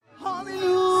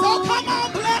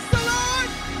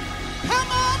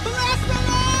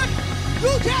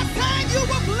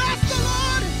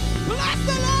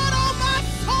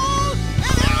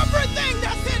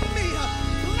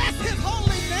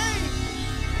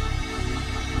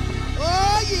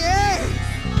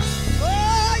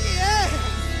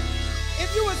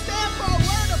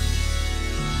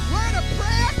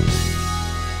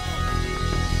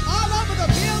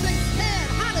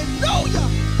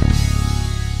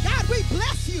we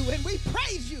bless you and we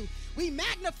praise you. We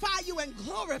magnify you and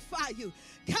glorify you.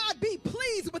 God, be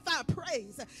pleased with our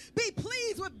praise. Be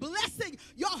pleased with blessing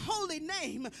your holy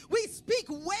name. We speak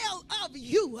well of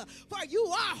you, for you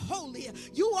are holy.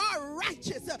 You are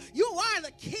righteous. You are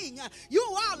the King. You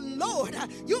are Lord.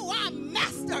 You are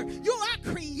Master. You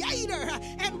are Creator.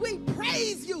 And we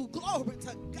praise you. Glory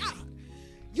to God.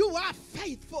 You are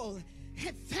faithful.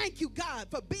 And thank you, God,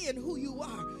 for being who you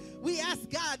are. We ask,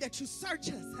 God, that you search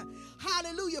us.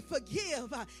 Hallelujah.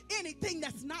 Forgive anything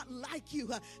that's not like you.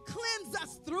 Cleanse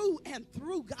us through and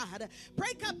through, God.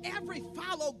 Break up every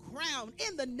fallow ground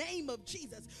in the name of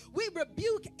Jesus. We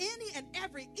rebuke any and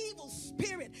every evil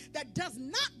spirit that does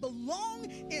not belong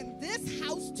in this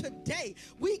house today.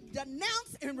 We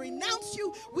denounce and renounce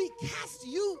you. We cast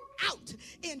you out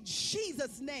in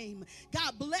Jesus' name.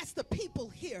 God, bless the people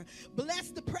here. Bless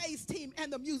the praise team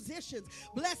and the musicians.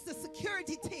 Bless the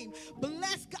security team.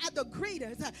 Bless, God, the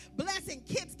greeters. Blessing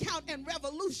Kids Count and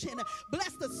Revolution.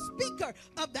 Bless the speaker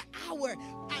of the hour.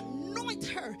 Anoint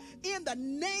her in the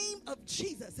name of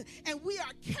Jesus. And we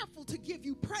are careful to give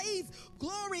you praise,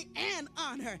 glory, and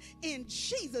honor in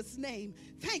Jesus' name.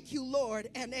 Thank you, Lord,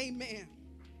 and amen.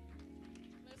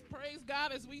 Let's praise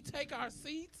God as we take our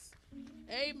seats.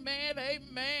 Amen,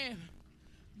 amen.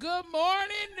 Good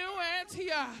morning, New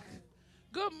Antioch.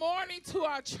 Good morning to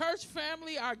our church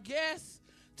family, our guests.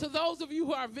 To those of you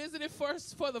who are visiting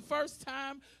first for the first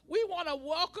time, we want to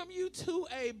welcome you to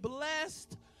a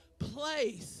blessed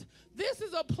place. This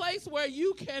is a place where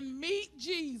you can meet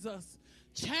Jesus,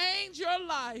 change your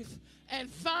life,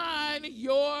 and find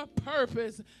your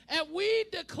purpose. And we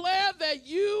declare that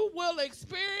you will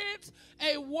experience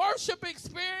a worship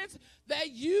experience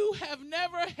that you have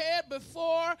never had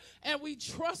before. And we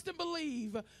trust and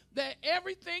believe that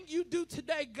everything you do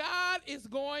today, God is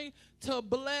going to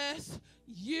bless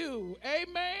you.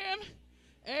 Amen.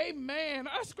 Amen.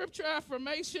 Our scripture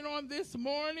affirmation on this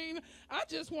morning, I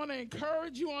just want to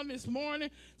encourage you on this morning.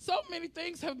 So many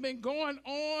things have been going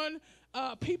on.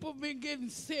 People have been getting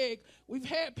sick. We've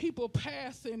had people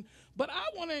passing. But I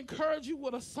want to encourage you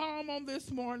with a psalm on this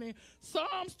morning.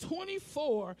 Psalms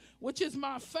 24, which is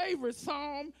my favorite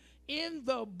psalm in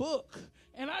the book.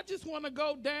 And I just want to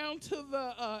go down to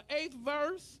the 8th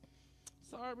verse.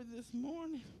 Sorry, this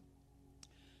morning.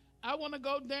 I want to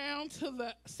go down to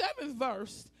the 7th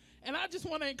verse. And I just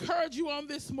want to encourage you on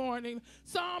this morning.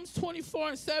 Psalms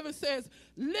 24:7 says,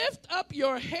 "Lift up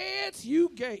your heads, you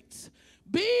gates.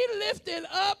 Be lifted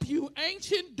up, you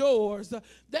ancient doors,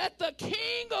 that the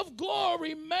King of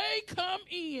glory may come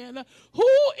in.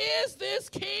 Who is this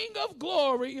King of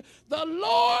glory? The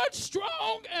Lord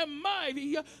strong and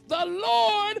mighty, the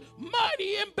Lord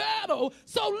mighty in battle.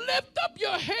 So lift up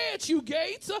your heads, you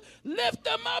gates. Lift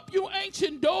them up, you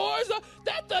ancient doors,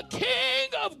 that the King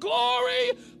of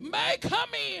glory may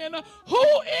come in.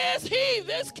 Who is he,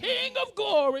 this King of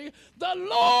glory? The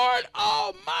Lord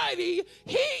Almighty.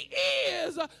 He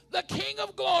is the King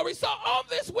of glory." So on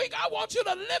this week, I want you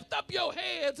to lift up your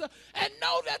heads and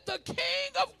know that the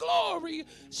King of glory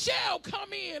shall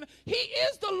come in. He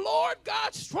is the Lord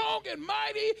God strong and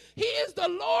mighty. He is the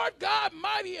Lord God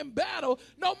mighty in battle.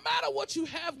 No matter what you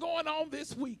have going on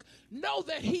this week, know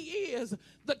that he is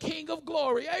the King of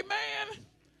glory. Amen.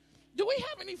 Do we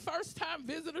have any first-time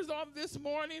visitors on this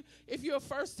morning? If you're a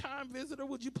first-time visitor,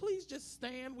 would you please just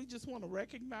stand? We just want to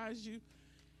recognize you.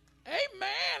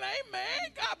 Amen,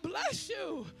 amen. God bless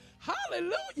you.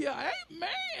 Hallelujah,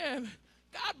 amen.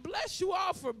 God bless you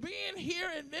all for being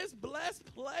here in this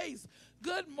blessed place.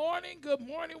 Good morning, good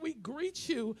morning. We greet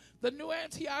you the New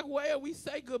Antioch way, and we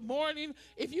say good morning.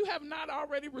 If you have not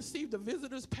already received a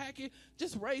visitor's packet,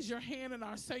 just raise your hand and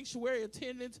our sanctuary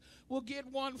attendants will get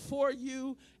one for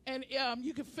you. And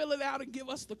you can fill it out and give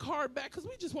us the card back because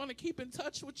we just want to keep in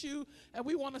touch with you. And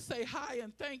we want to say hi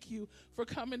and thank you for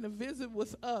coming to visit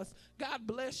with us. God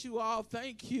bless you all.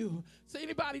 Thank you. So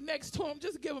anybody next to them,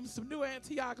 just give them some New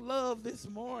Antioch love this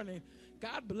morning.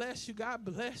 God bless you. God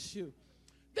bless you.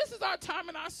 This is our time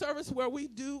in our service where we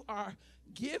do our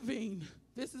giving.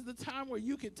 This is the time where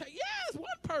you can take, yes, one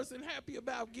person happy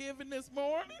about giving this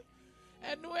morning.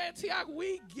 At New Antioch,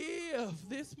 we give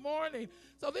this morning.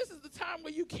 So this is the time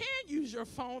where you can use your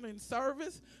phone in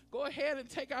service. Go ahead and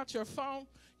take out your phone.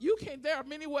 There are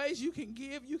many ways you can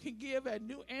give. You can give at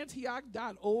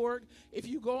newantioch.org. If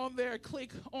you go on there,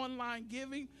 click online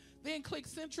giving, then click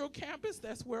Central Campus.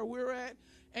 That's where we're at.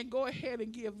 And go ahead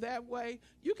and give that way.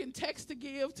 You can text to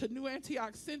give to New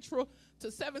Antioch Central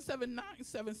to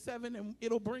 77977, and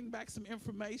it'll bring back some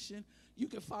information. You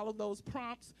can follow those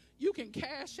prompts. You can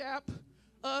Cash App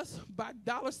us by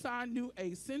 $New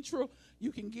Age Central.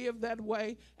 You can give that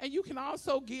way, and you can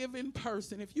also give in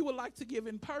person. If you would like to give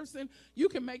in person, you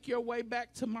can make your way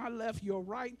back to my left, your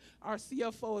right. Our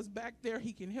CFO is back there.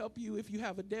 He can help you if you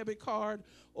have a debit card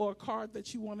or a card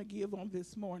that you want to give on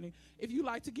this morning. If you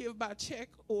like to give by check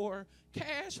or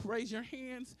cash, raise your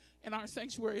hands, and our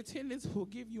sanctuary attendants will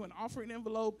give you an offering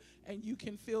envelope, and you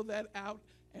can fill that out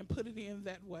and put it in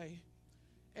that way.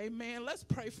 Amen. Let's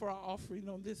pray for our offering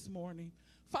on this morning.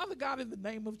 Father God, in the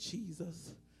name of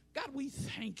Jesus, God, we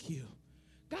thank you.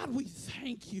 God, we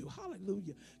thank you.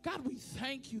 Hallelujah. God, we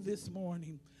thank you this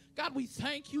morning. God, we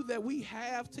thank you that we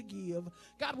have to give.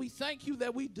 God, we thank you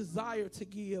that we desire to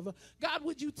give. God,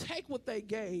 would you take what they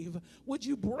gave? Would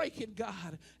you break it,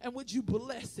 God? And would you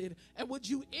bless it? And would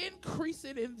you increase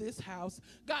it in this house?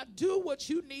 God, do what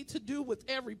you need to do with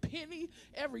every penny,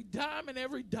 every dime, and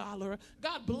every dollar.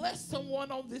 God, bless someone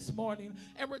on this morning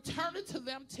and return it to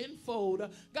them tenfold.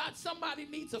 God, somebody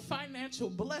needs a financial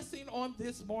blessing on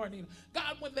this morning.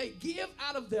 God, when they give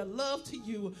out of their love to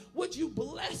you, would you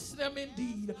bless them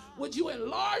indeed? Would you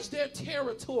enlarge their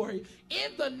territory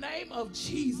in the name of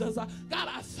Jesus? God,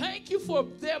 I thank you for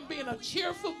them being a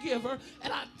cheerful giver,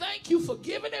 and I thank you for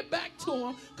giving it back to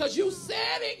them, because you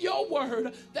said in your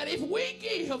word that if we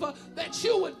give, that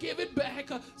you would give it back.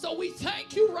 So we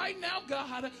thank you right now,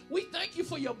 God. We thank you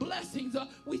for your blessings.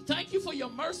 We thank you for your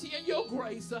mercy and your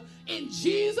grace. In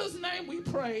Jesus' name we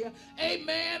pray.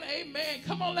 Amen, amen.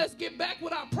 Come on, let's get back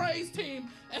with our praise team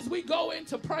as we go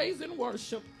into praise and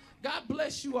worship. God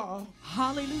bless you all.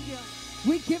 Hallelujah.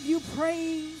 We give you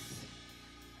praise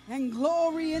and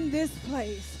glory in this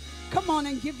place. Come on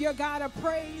and give your God a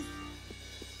praise.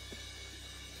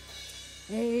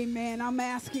 Amen. I'm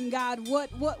asking God,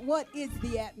 what is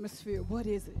the atmosphere? What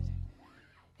is it?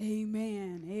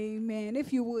 Amen. Amen.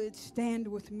 If you would stand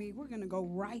with me, we're going to go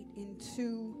right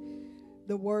into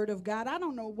the word of God. I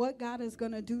don't know what God is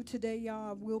going to do today,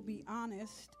 y'all. We'll be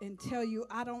honest and tell you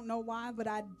I don't know why, but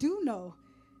I do know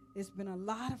it's been a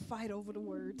lot of fight over the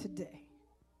word today.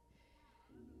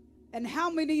 And how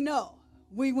many know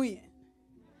we win?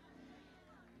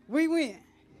 We win.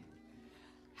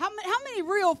 How many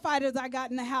real fighters I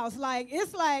got in the house? Like,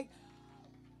 it's like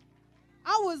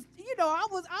I was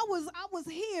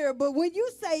here, but when you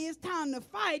say it's time to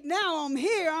fight, now I'm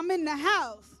here, I'm in the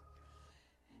house.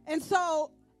 And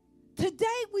so today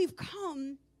we've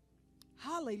come,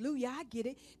 hallelujah, I get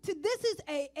it. This is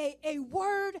a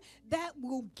word that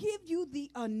will give you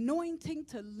the anointing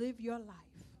to live your life.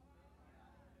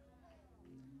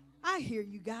 I hear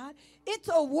you, God. It's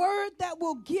a word that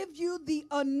will give you the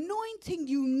anointing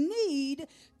you need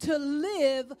to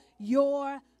live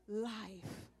your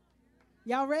life.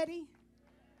 Y'all ready?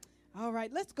 All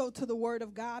right, let's go to the word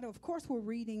of God. Of course, we're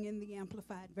reading in the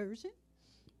Amplified Version.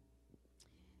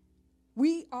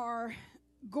 We are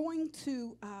going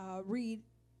to read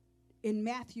in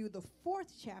Matthew, the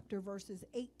 4th chapter, verses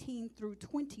 18 through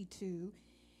 22,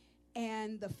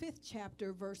 and the 5th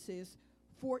chapter, verses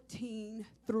 14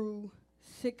 through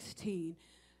 16.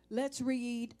 Let's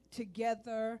read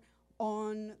together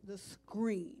on the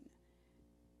screen.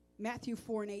 Matthew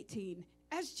 4 and 18.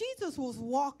 As Jesus was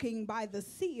walking by the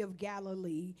Sea of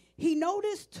Galilee, he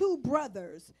noticed two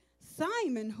brothers,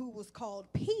 Simon, who was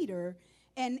called Peter,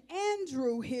 and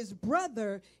Andrew, his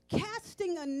brother,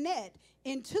 casting a net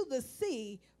into the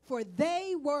sea, for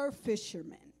they were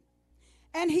fishermen.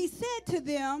 And he said to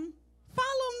them,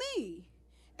 "Follow me,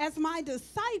 as my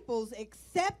disciples,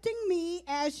 accepting me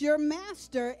as your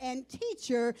master and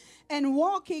teacher, and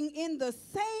walking in the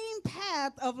same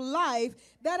path of life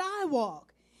that I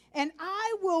walk. And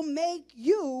I will make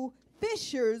you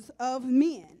fishers of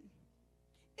men."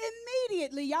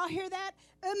 Immediately, y'all hear that?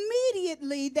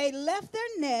 Immediately they left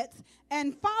their nets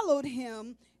and followed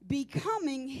him,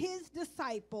 becoming his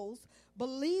disciples,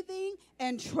 believing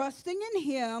and trusting in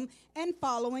him and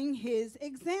following his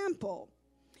example.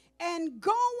 And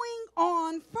going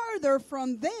on further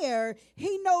from there,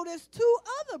 he noticed two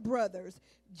other brothers,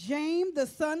 James, the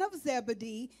son of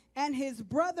Zebedee, and his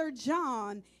brother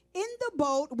John, in the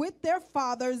boat with their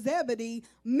father Zebedee,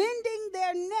 mending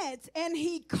their nets, and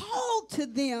he called to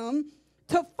them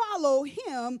to follow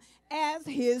him as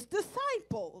his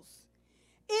disciples.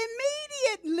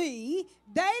 Immediately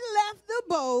they left the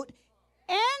boat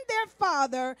and their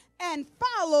father and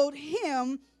followed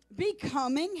him,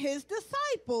 becoming his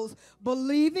disciples,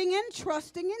 believing and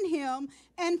trusting in him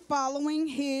and following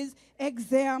his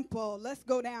example. Let's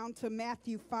go down to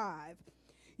Matthew 5.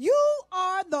 You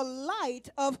are the light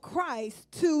of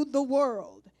Christ to the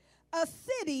world. A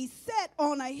city set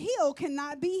on a hill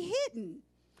cannot be hidden.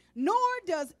 Nor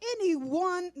does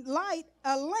anyone light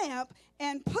a lamp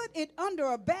and put it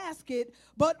under a basket,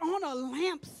 but on a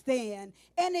lampstand,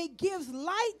 and it gives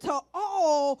light to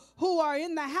all who are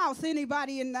in the house.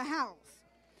 Anybody in the house?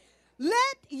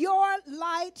 Let your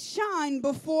light shine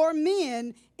before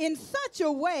men in such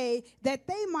a way that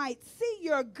they might see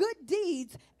your good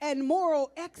deeds and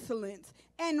moral excellence,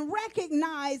 and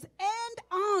recognize and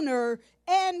honor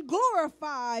and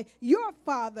glorify your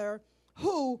Father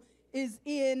who is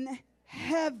in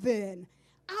heaven.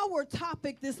 Our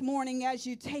topic this morning, as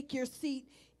you take your seat,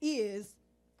 is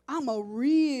I'm a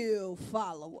real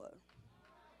follower.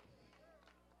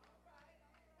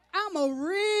 I'm a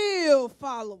real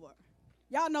follower.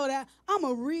 Y'all know that? I'm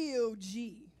a real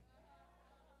G.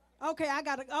 Okay,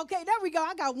 there we go.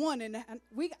 I got one in that.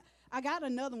 I got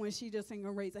another one. She just ain't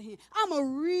gonna raise her hand. I'm a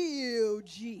real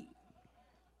G.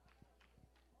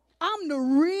 I'm the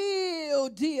real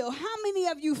deal. How many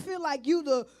of you feel like you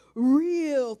the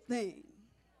real thing?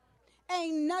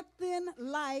 Ain't nothing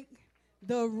like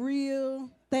the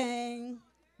real thing,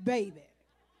 baby.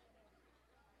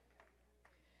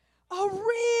 A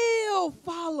real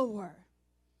follower.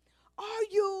 Are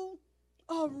you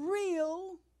a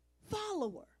real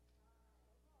follower?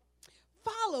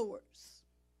 Followers,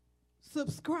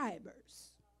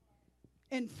 subscribers,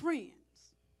 and friends.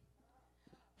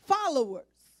 Followers,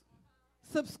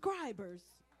 subscribers,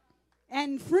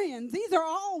 and friends. These are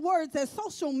all words that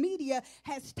social media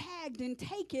has tagged and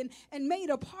taken and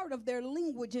made a part of their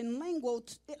language and lingo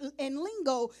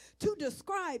to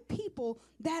describe people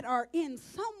that are in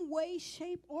some way,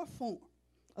 shape, or form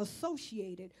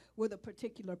associated with a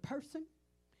particular person,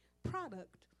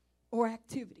 product, or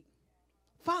activity.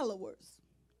 Followers,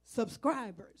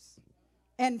 subscribers,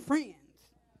 and friends.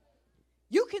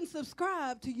 You can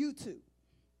subscribe to YouTube.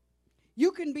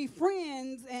 You can be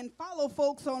friends and follow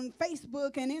folks on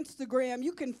Facebook and Instagram.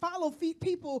 You can follow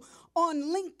people on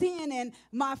LinkedIn and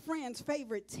my friend's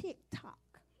favorite, TikTok.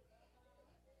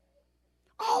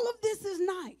 All of this is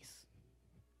nice,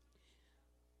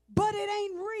 but it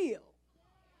ain't real.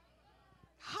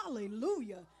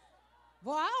 Hallelujah.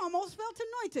 Boy, I almost felt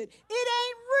anointed. It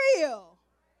ain't real.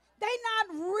 They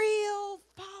not real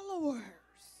followers.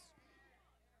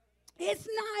 It's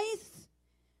nice.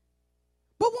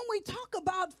 But when we talk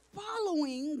about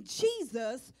following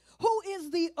Jesus, who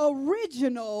is the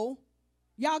original,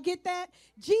 y'all get that?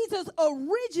 Jesus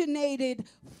originated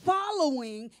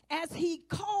following as he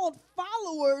called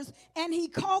followers and he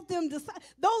called them disciples.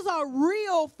 Those are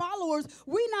real followers.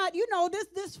 We not,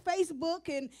 this Facebook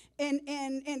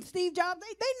and Steve Jobs,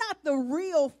 they not the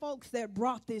real folks that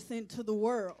brought this into the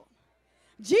world.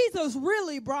 Jesus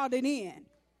really brought it in.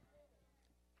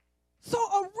 So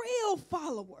a real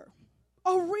follower,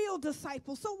 a real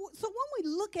disciple. So when we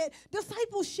look at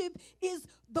discipleship is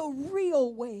the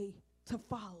real way to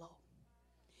follow.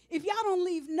 If y'all don't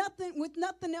leave with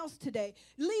nothing else today,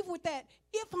 leave with that.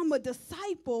 If I'm a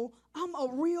disciple, I'm a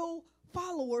real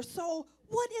follower. So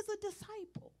what is a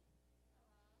disciple?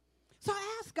 So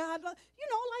I asked God,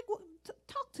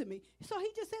 talk to me. So he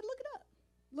just said, look it up.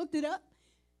 Looked it up.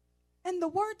 And the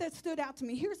word that stood out to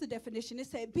me, here's the definition. It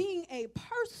said, being a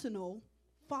personal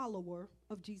follower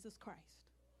of Jesus Christ.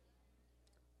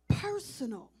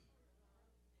 Personal.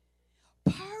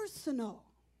 Personal.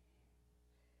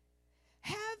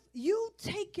 Have you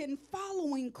taken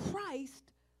following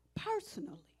Christ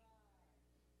personally?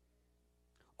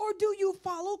 Or do you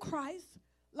follow Christ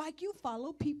like you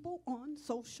follow people on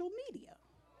social media?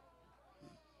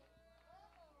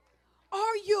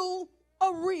 Are you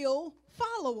a real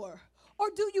follower? Or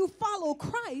do you follow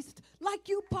Christ like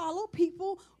you follow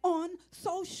people on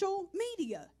social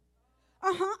media?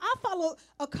 I follow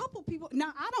a couple people.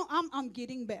 Now, I'm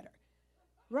getting better,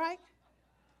 right?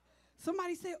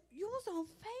 Somebody said, you was on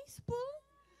Facebook?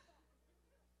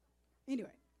 Anyway,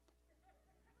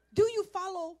 do you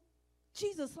follow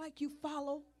Jesus like you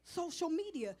follow social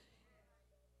media?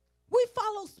 We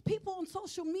follow people on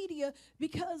social media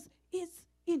because it's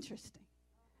interesting.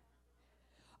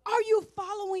 Are you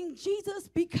following Jesus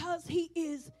because he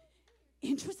is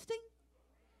interesting?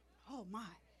 Oh, my.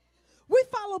 We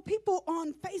follow people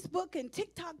on Facebook and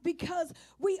TikTok because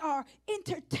we are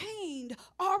entertained.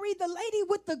 Ari, the lady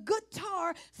with the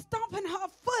guitar, stomping her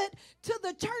foot to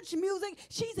the church music,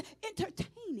 she's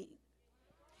entertaining.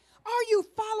 Are you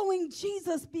following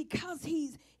Jesus because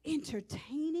he's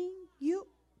entertaining you?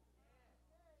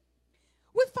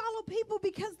 We follow people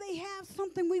because they have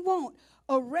something we want.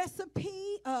 A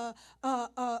recipe, a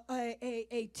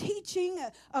teaching,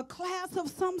 a class of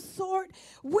some sort.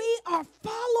 We are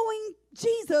following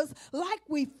Jesus like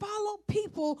we follow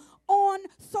people on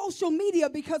social social media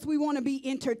because we want to be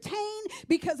entertained,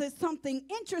 because it's something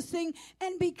interesting,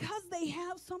 and because they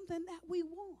have something that we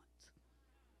want.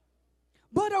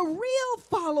 But a real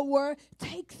follower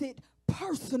takes it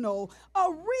personal.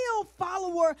 A real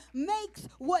follower makes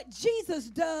what Jesus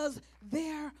does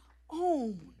their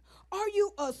own. Are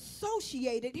you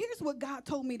associated? Here's what God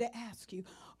told me to ask you.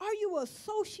 Are you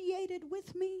associated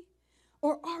with me,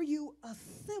 or are you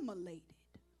assimilated?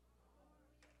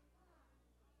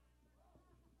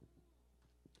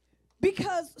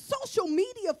 Because social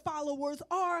media followers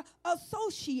are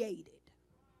associated.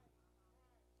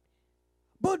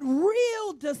 But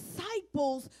real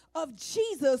disciples of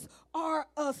Jesus are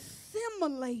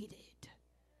assimilated.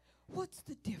 What's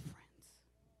the difference?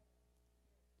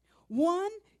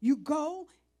 One, you go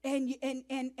and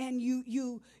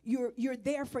you're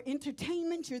there for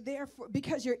entertainment. You're there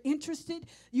because you're interested.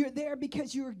 You're there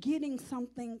because you're getting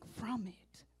something from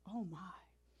it. Oh my.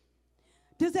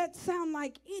 Does that sound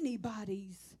like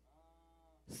anybody's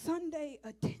Sunday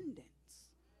attendance?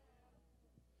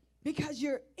 Because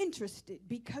you're interested,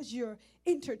 because you're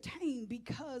entertained,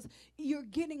 because you're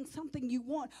getting something you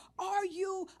want. Are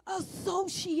you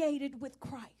associated with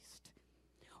Christ?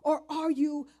 Or are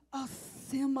you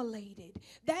assimilated?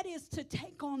 That is to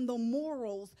take on the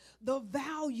morals, the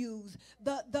values,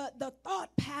 the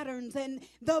thought patterns, and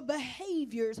the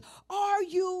behaviors. Are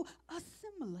you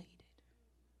assimilated?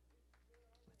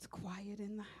 It's quiet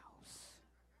in the house.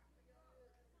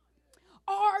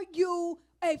 Are you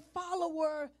a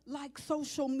follower like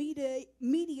social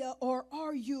media, or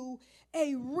are you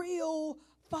a real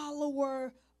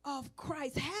follower of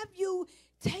Christ? Have you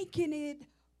taken it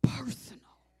personal?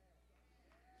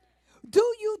 Do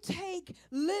you take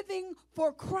living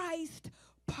for Christ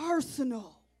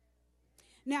personal?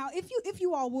 Now, if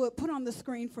you all would put on the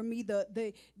screen for me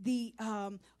the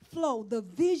flow, the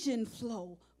vision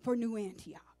flow for New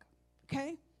Antioch.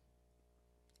 Okay?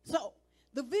 So,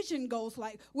 the vision goes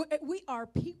like, we are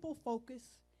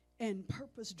people-focused and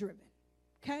purpose-driven,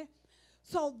 okay?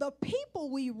 So the people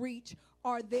we reach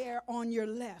are there on your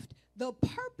left. The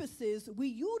purposes we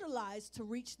utilize to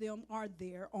reach them are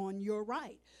there on your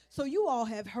right. So you all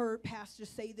have heard pastors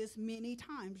say this many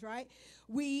times, right?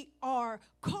 We are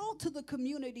called to the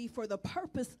community for the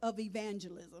purpose of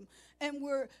evangelism. And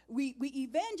we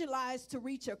evangelize to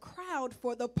reach a crowd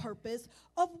for the purpose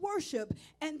of worship.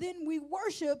 And then we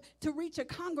worship to reach a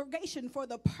congregation for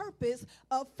the purpose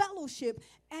of fellowship.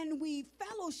 And we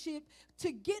fellowship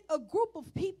to get a group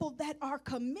of people that are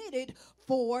committed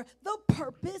for the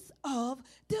purpose of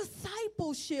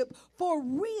discipleship, for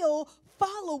real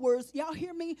followers, y'all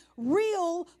hear me?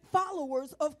 Real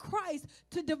followers of Christ,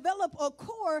 to develop a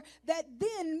core that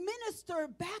then minister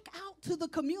back out to the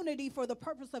community for the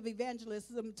purpose of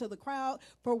evangelism, to the crowd,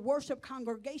 for worship,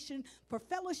 congregation, for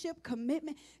fellowship,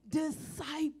 commitment,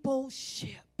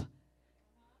 discipleship.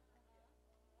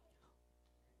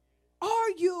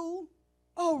 Are you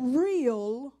a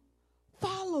real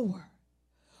follower?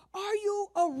 Are you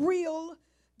a real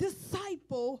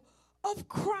disciple of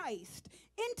Christ?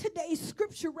 In today's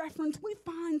scripture reference, we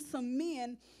find some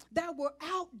men that were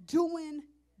out doing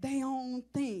their own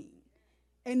thing.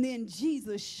 And then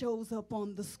Jesus shows up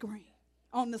on the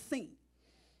scene.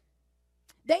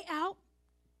 They out,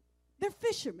 they're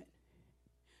fishermen.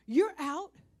 You're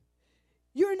out,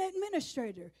 you're an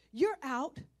administrator. You're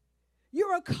out,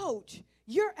 you're a coach.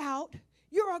 You're out,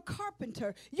 you're a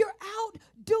carpenter. You're out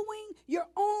doing your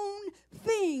own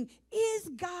thing. Is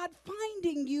God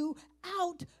finding you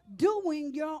out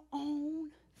doing your own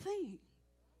thing?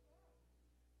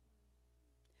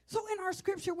 So in our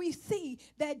scripture, we see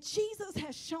that Jesus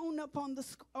has shown up on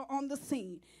the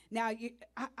scene. Now,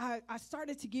 I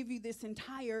started to give you this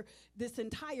entire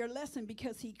lesson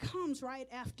because he comes right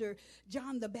after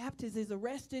John the Baptist is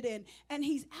arrested, and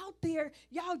he's out there.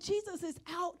 Y'all, Jesus is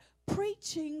out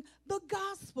preaching the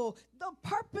gospel. The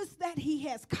purpose that he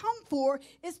has come for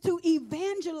is to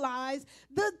evangelize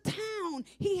the town.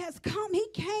 He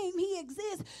came, he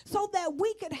exists so that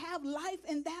we could have life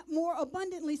and that more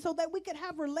abundantly, so that we could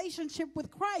have relationship with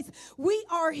Christ. We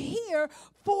are here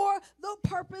for the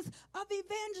purpose of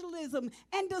evangelism,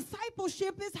 and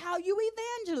discipleship is how you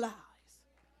evangelize.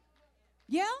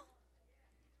 Yeah?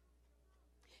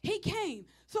 He came.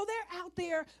 So they're out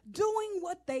there doing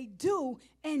what they do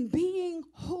and being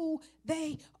who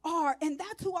they are. And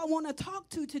that's who I want to talk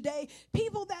to today.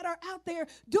 People that are out there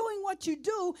doing what you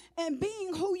do and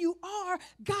being who you are.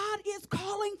 God is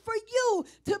calling for you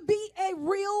to be a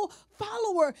real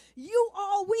follower. You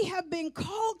all, we have been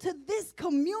called to this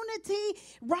community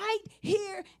right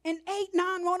here in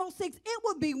 89106. It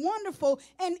would be wonderful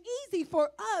and easy for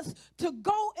us to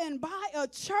go and buy a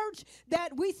church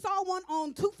that we saw one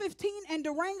on 215 and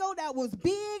Durango that was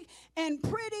big and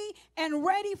pretty and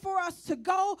ready for us to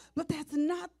go, but that's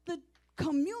not the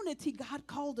community God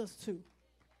called us to.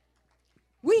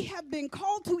 We have been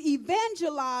called to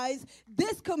evangelize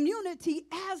this community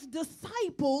as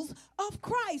disciples of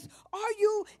Christ. Are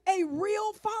you a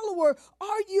real follower?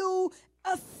 Are you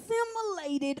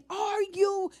assimilated? Are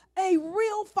you a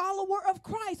real follower of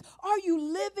Christ? Are you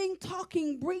living,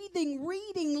 talking, breathing,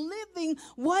 reading, living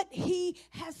what he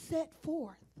has set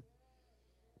forth?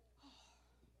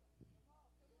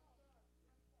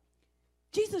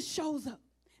 Jesus shows up.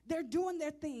 They're doing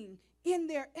their thing in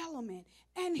their element,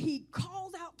 and he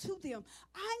calls out to them.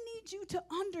 I need you to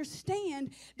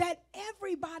understand that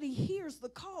everybody hears the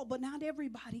call, but not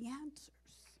everybody answers.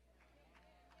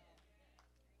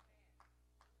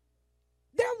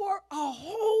 There were a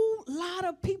whole lot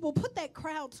of people. Put that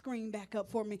crowd screen back up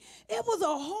for me. It was a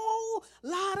whole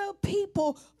lot of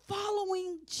people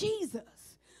following Jesus.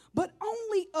 But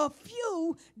only a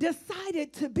few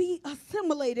decided to be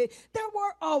assimilated. There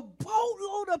were a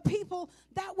boatload of people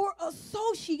that were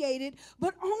associated,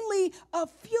 but only a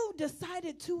few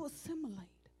decided to assimilate.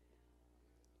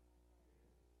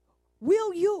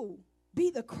 Will you be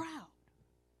the crowd?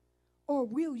 Or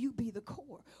will you be the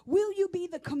core? Will you be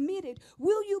the committed?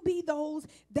 Will you be those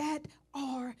that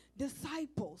are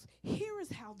disciples? Here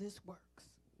is how this works.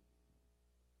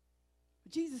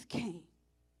 Jesus came.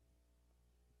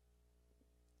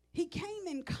 He came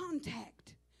in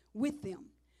contact with them.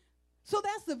 So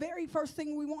that's the very first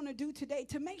thing we want to do today,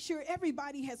 to make sure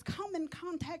everybody has come in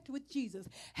contact with Jesus.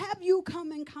 Have you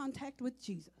come in contact with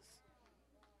Jesus?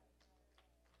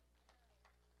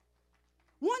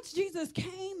 Once Jesus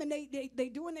came and they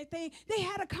doing their thing, they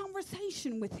had a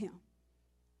conversation with him.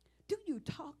 Do you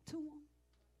talk to him?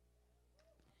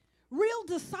 Real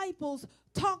disciples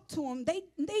talk to him. They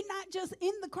not just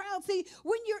in the crowd. See,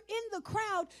 when you're in the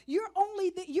crowd, you're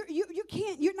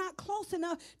not close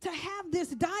enough to have this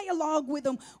dialogue with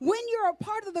them. When you're a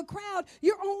part of the crowd,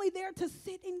 you're only there to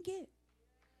sit and get.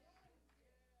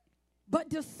 But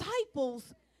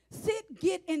disciples sit,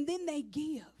 get, and then they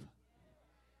give.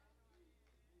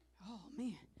 Oh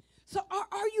man. So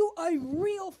are you a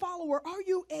real follower? Are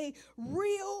you a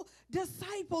real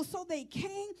disciple? So they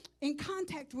came in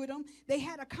contact with him. They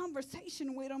had a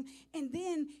conversation with him. And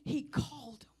then he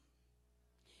called them.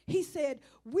 He said,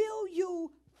 will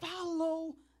you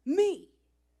follow me?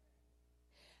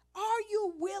 Are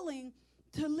you willing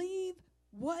to leave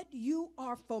what you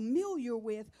are familiar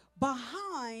with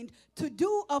behind to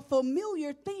do a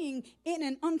familiar thing in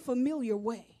an unfamiliar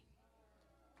way?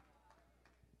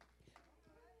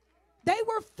 They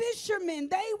were fishermen.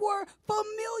 They were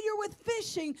familiar with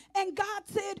fishing. And God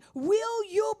said, will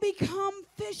you become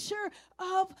fisher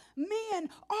of men?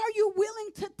 Are you willing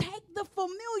to take the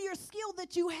familiar skill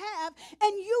that you have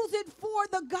and use it for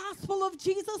the gospel of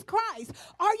Jesus Christ?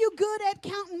 Are you good at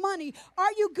counting money?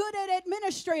 Are you good at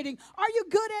administrating? Are you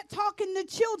good at talking to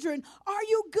children? Are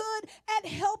you good at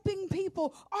helping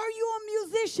people? Are you a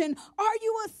musician? Are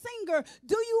you a singer?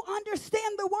 Do you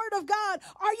understand the word of God?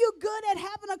 Are you good at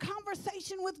having a conversation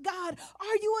with God?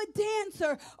 Are you a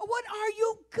dancer? What are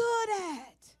you good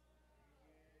at?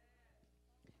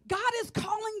 God is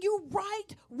calling you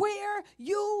right where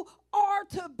you are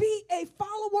to be a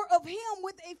follower of him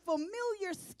with a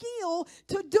familiar skill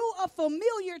to do a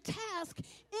familiar task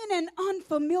in an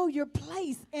unfamiliar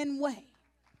place and way.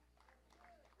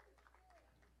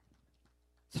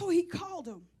 So he called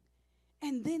them,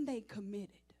 and then they committed.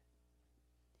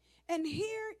 And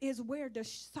here is where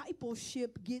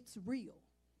discipleship gets real.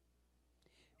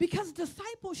 Because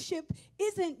discipleship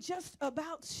isn't just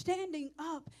about standing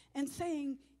up and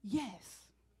saying yes.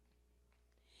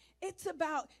 It's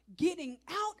about getting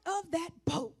out of that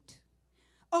boat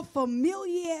of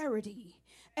familiarity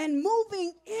and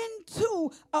moving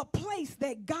into a place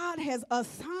that God has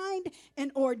assigned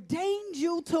and ordained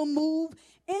you to move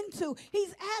into.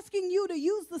 He's asking you to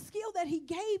use the skill that he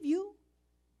gave you.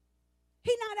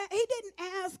 He didn't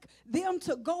ask them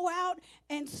to go out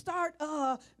and start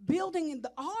building in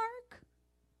the ark.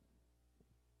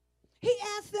 He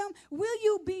asked them, will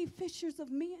you be fishers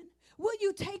of men? Will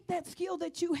you take that skill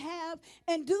that you have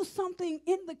and do something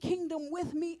in the kingdom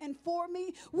with me and for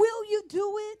me? Will you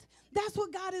do it? That's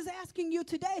what God is asking you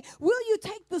today. Will you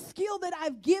take the skill that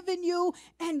I've given you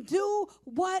and do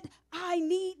what I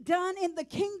need done in the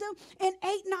kingdom? In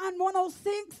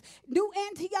 89106, New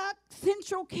Antioch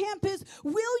Central Campus,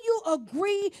 will you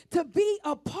agree to be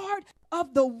a part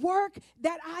of the work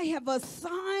that I have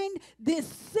assigned this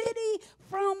city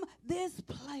from this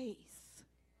place?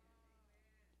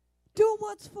 Do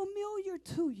what's familiar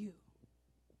to you.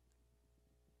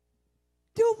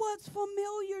 what's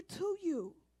familiar to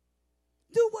you.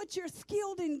 Do what you're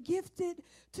skilled and gifted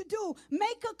to do.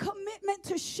 Make a commitment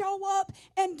to show up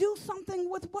and do something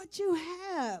with what you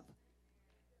have.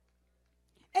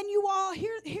 And you all,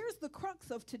 here's the crux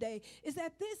of today, is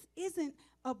that this isn't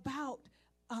about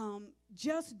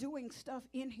just doing stuff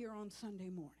in here on Sunday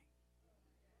morning.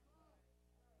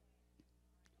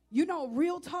 You know,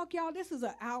 real talk, y'all, this is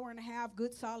an hour and a half,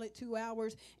 good solid 2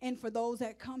 hours. And for those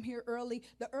that come here early,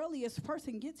 the earliest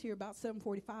person gets here about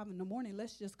 7:45 in the morning.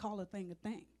 Let's just call a thing a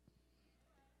thing.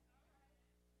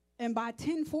 And by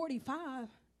 10:45,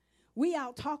 we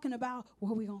out talking about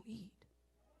what we going to eat.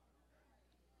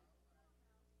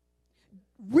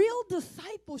 Real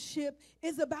discipleship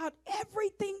is about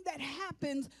everything that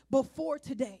happens before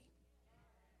today.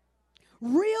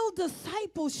 Real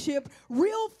discipleship,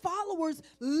 real followers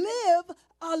live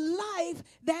a life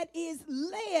that is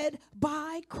led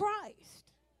by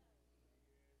Christ.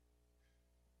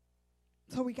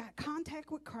 So we got contact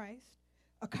with Christ,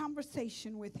 a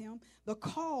conversation with him, the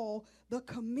call, the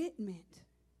commitment.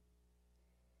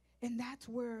 And that's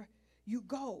where you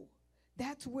go.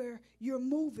 That's where you're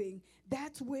moving.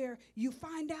 That's where you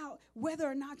find out whether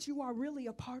or not you are really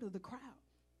a part of the crowd.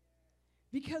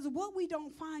 Because what we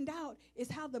don't find out is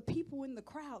how the people in the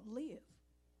crowd live.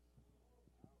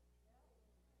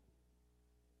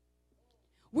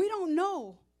 We don't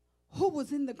know who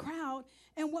was in the crowd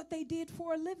and what they did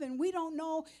for a living. We don't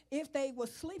know if they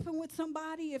was sleeping with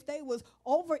somebody, if they was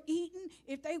overeating,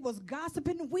 if they was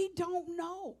gossiping. We don't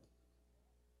know.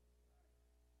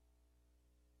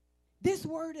 This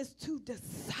word is to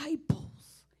disciples.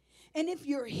 And if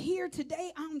you're here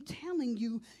today, I'm telling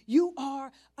you, you are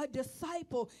a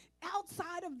disciple.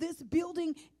 Outside of this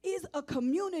building is a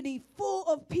community full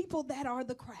of people that are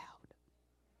the crowd.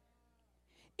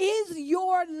 Is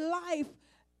your life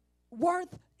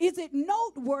is it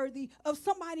noteworthy of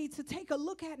somebody to take a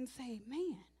look at and say,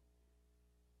 man,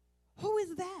 who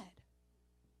is that?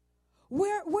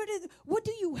 What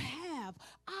do you have?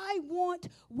 I want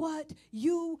what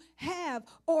you have.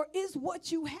 Or is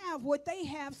what you have what they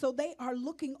have, so they are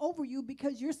looking over you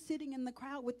because you're sitting in the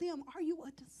crowd with them? Are you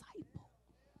a disciple?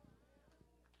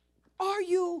 Are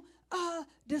you a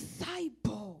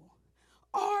disciple?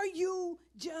 Are you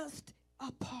just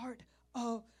a part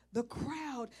of the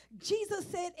crowd? Jesus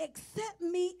said, accept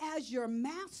me as your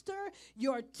master,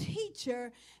 your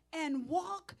teacher, and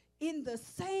walk in the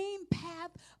same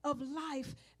path of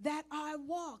life that I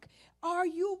walk. Are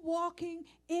you walking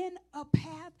in a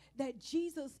path that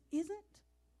Jesus isn't?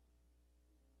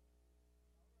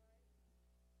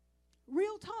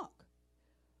 Real talk.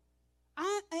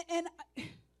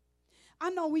 I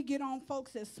know we get on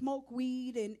folks that smoke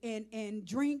weed and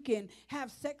drink and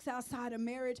have sex outside of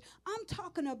marriage. I'm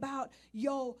talking about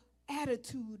your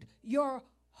attitude, your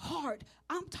heart.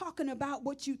 I'm talking about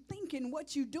what you thinking,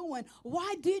 what you doing.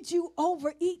 Why did you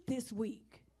overeat this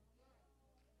week?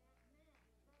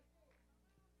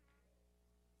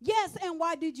 Yes, and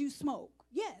why did you smoke?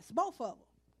 Yes, both of them.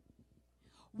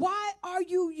 Why are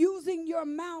you using your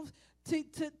mouth to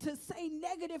say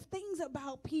negative things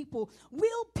about people?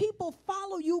 Will people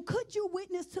follow you? Could you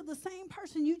witness to the same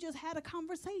person you just had a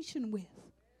conversation with?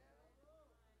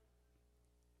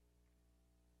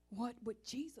 What would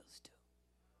Jesus do?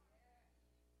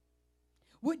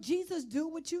 Would Jesus do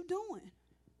what you doing?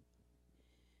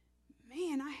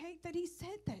 Man, I hate that he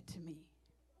said that to me.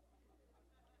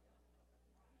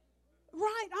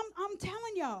 Right, I'm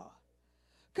telling y'all.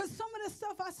 Because some of the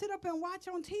stuff I sit up and watch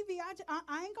on TV,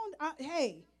 I ain't going to,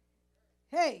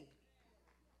 hey.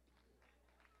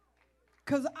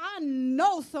 Because I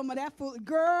know some of that food.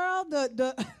 Girl,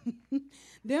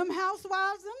 them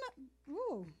housewives,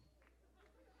 ooh.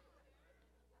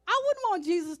 I wouldn't want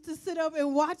Jesus to sit up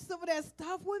and watch some of that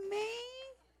stuff with me.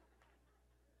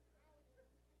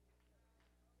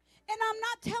 And I'm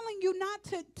not telling you not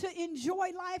to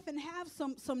enjoy life and have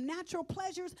some natural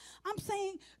pleasures. I'm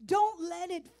saying don't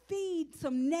let it feed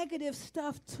some negative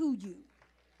stuff to you.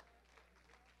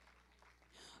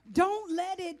 Don't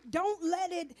let it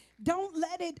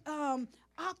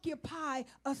occupy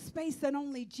a space that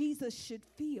only Jesus should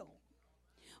feel.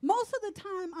 Most of the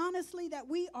time, honestly, that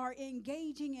we are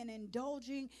engaging and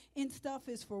indulging in stuff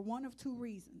is for one of two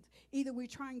reasons. Either we're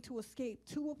trying to escape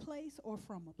to a place or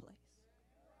from a place.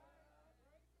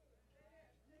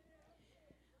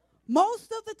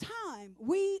 Most of the time,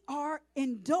 we are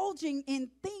indulging in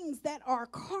things that are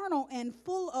carnal and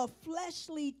full of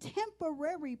fleshly,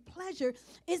 temporary pleasure.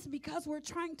 It's because we're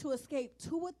trying to escape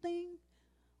to a thing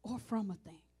or from a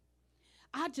thing.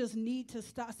 I just need to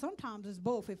stop. Sometimes it's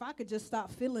both. If I could just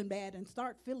stop feeling bad and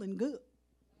start feeling good.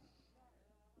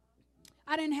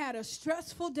 I didn't had a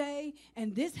stressful day,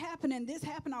 and this happened and this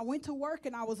happened. I went to work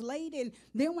and I was late, and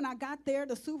then when I got there,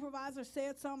 the supervisor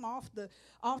said something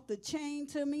off the chain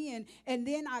to me, and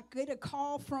then I get a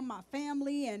call from my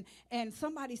family, and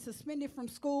somebody suspended from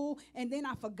school, and then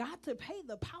I forgot to pay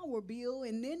the power bill,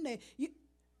 and then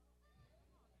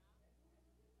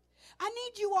I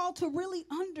need you all to really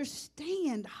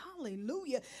understand,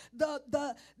 hallelujah,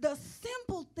 the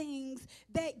simple things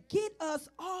that get us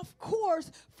off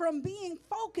course from being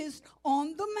focused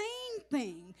on the main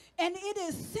thing. And it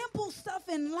is simple stuff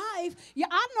in life. Yeah,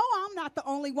 I know I'm not the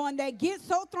only one that gets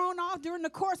so thrown off during the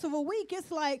course of a week.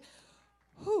 It's like,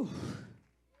 whew,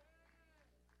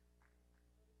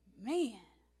 man,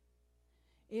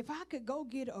 if I could go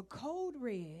get a Code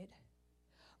Red,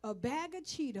 a bag of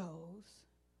Cheetos,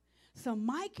 some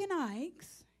Mike and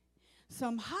Ike's,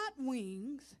 some hot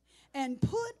wings, and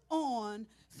put on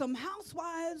some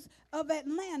Housewives of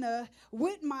Atlanta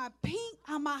with my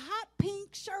hot pink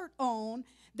shirt on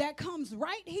that comes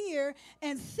right here,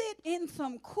 and sit in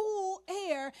some cool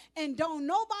air and don't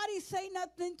nobody say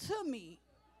nothing to me.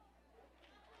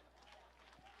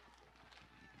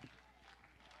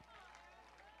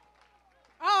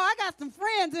 Oh, I got some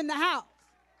friends in the house.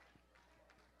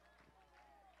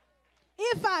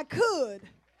 If I could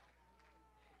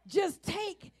just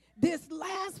take this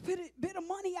last bit of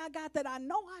money I got that I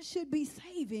know I should be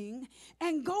saving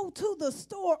and go to the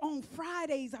store on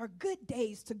Fridays are good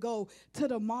days to go to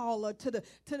the mall or to the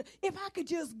if I could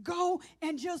just go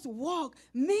and just walk,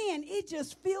 man, it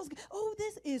just feels good. Oh,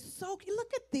 this is so cute.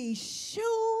 Look at these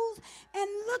shoes and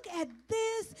look at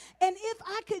this. And if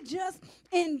I could just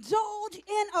indulge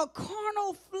in a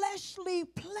carnal fleshly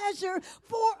pleasure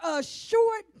for a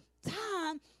short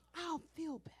time, I'll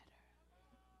feel better.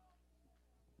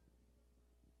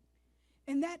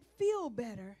 And that feel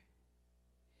better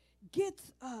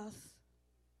gets us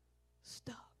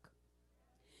stuck,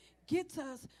 gets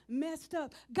us messed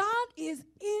up. God is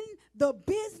in the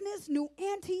business, New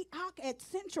Antioch at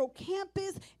Central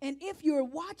Campus. And if you're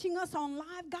watching us on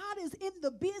live, God is in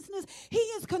the business. He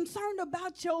is concerned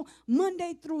about your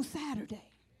Monday through Saturday.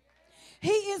 He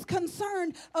is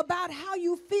concerned about how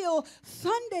you feel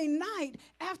Sunday night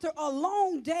after a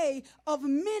long day of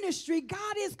ministry.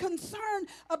 God is concerned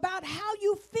about how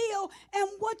you feel and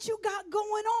what you got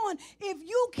going on. If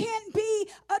you can't be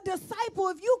a disciple,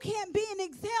 if you can't be an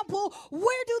example,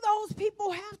 where do those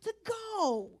people have to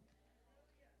go?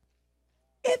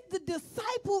 If the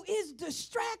disciple is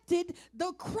distracted,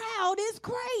 the crowd is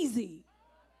crazy.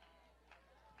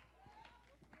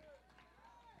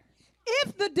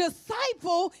 If the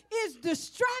disciple is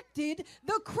distracted,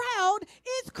 the crowd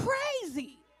is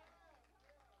crazy.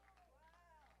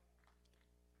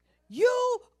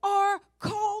 You are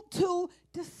called to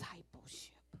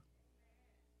discipleship.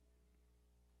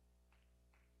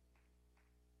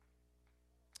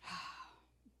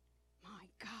 My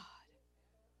God.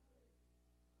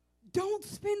 Don't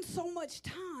spend so much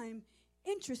time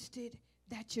interested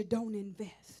that you don't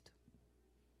invest.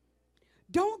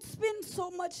 Don't spend so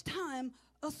much time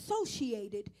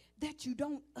associated that you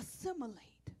don't assimilate.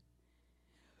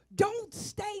 Don't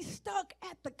stay stuck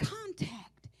at the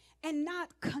contact and not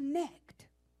connect.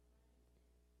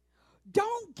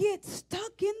 Don't get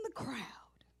stuck in the crowd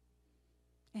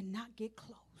and not get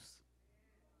close.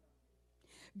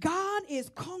 God is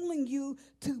calling you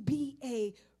to be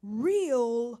a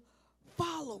real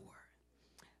follower.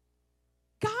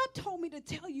 God told me to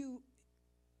tell you,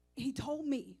 he told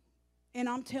me, and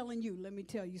I'm telling you, let me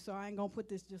tell you, so I ain't going to put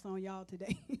this just on y'all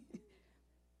today.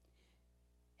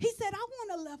 He said, I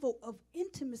want a level of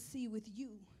intimacy with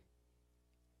you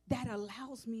that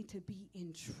allows me to be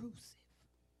intrusive.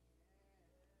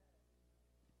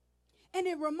 And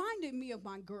it reminded me of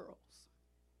my girls,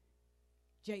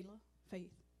 Jayla,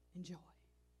 Faith, and Joy.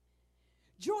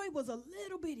 Joy was a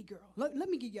little bitty girl. Let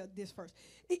me give you this first.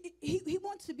 He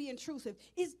wants to be intrusive.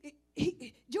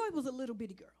 Joy was a little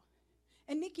bitty girl.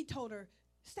 And Nikki told her,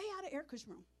 stay out of Erica's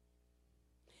room.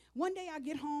 One day I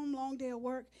get home, long day of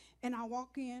work, and I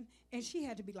walk in, and she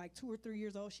had to be like 2 or 3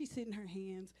 years old. She's sitting her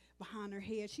hands behind her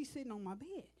head. She's sitting on my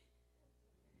bed.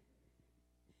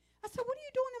 I said, what are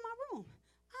you doing in my room?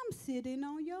 I'm sitting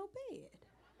on your bed.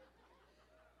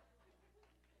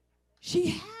 She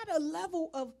had a level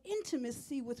of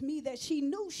intimacy with me that she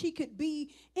knew she could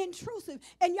be intrusive.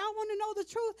 And y'all want to know the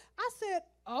truth? I said,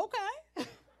 okay.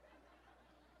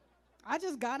 I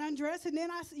just got undressed, and then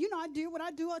I did what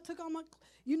I do. I took on my,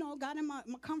 got in my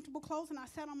comfortable clothes, and I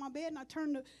sat on my bed, and I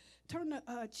turned the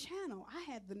channel.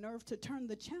 I had the nerve to turn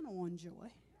the channel on,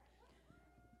 Joy.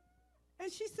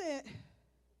 And she said,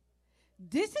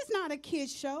 this is not a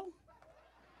kid's show.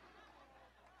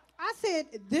 I said,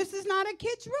 this is not a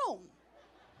kid's room.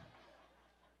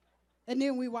 And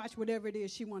then we watched whatever it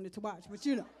is she wanted to watch, but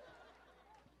you know.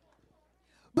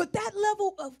 But that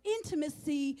level of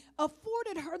intimacy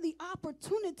afforded her the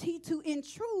opportunity to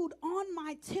intrude on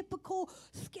my typical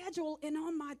schedule and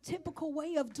on my typical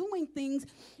way of doing things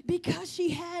because she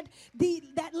had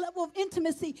that level of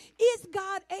intimacy. Is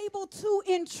God able to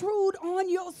intrude on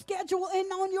your schedule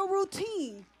and on your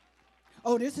routine?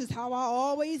 Oh, this is how I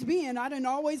always been. I done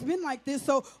always been like this,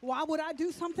 so why would I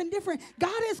do something different?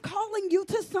 God is calling you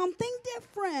to something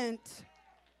different.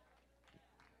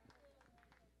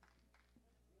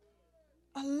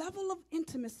 A level of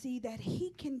intimacy that he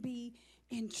can be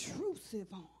intrusive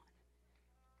on.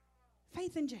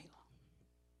 Faith and J-Lo.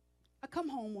 I come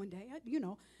home one day,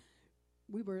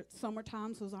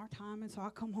 summertime was our time, and so I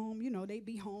come home, they'd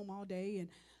be home all day, and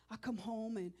I come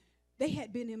home, and they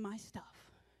had been in my stuff,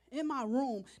 in my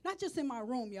room, not just in my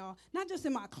room, y'all, not just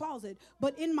in my closet,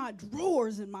 but in my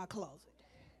drawers in my closet.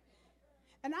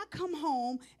 And I come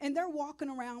home, and they're walking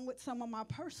around with some of my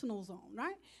personals on, right?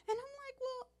 And I'm like,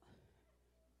 well,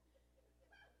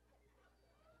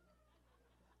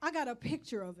 I got a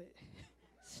picture of it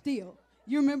still.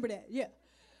 You remember that? Yeah.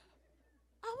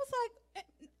 I was like,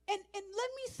 and let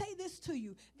me say this to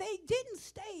you. They didn't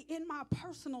stay in my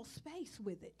personal space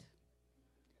with it.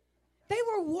 They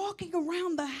were walking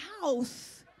around the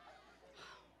house.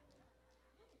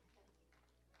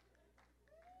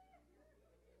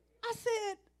 I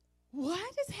said, what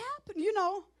has happened?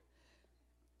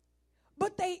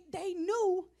 But they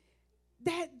knew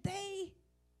that they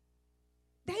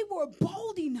were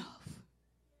bold enough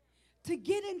to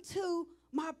get into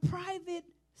my private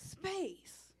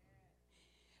space.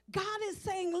 God is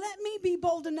saying, let me be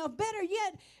bold enough. Better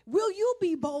yet, will you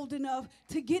be bold enough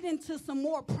to get into some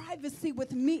more privacy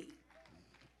with me?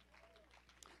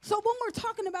 So when we're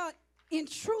talking about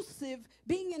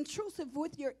being intrusive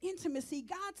with your intimacy,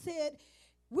 God said,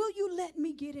 will you let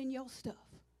me get in your stuff?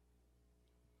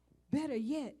 Better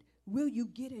yet, will you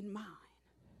get in mine?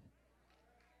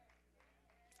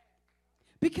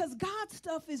 Because God's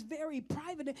stuff is very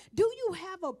private. Do you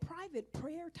have a private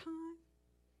prayer time?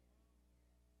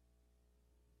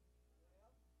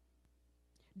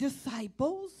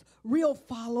 Disciples, real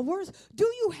followers, do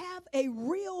you have a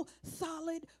real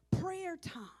solid prayer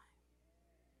time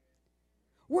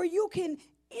where you can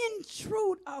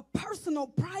intrude a personal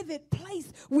private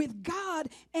place with God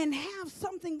and have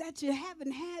something that you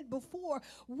haven't had before?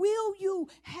 Will you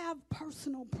have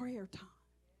personal prayer time?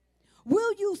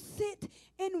 Will you sit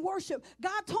and worship?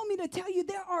 God told me to tell you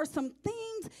there are some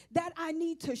things that I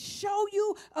need to show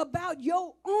you about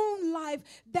your own life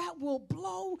that will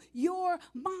blow your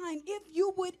mind. If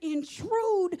you would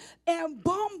intrude and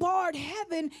bombard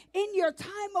heaven in your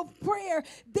time of prayer,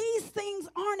 these things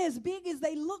aren't as big as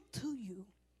they look to you.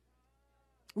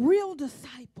 Real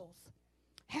disciples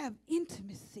have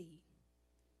intimacy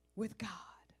with God.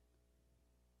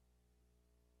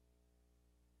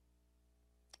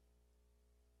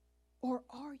 Or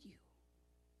are you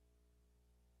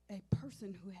a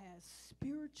person who has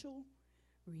spiritual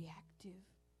reactive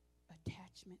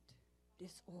attachment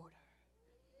disorder?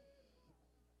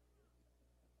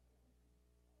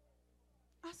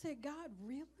 I said, God,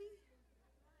 really?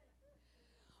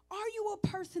 Are you a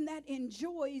person that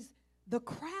enjoys the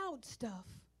crowd stuff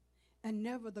and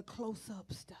never the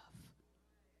close-up stuff?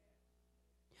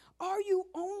 Are you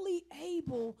only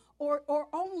able or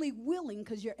only willing,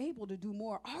 because you're able to do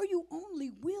more, are you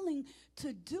only willing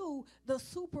to do the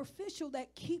superficial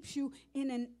that keeps you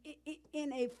in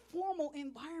a formal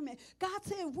environment? God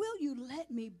said, will you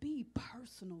let me be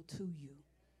personal to you?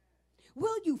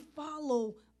 Will you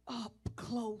follow up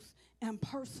close and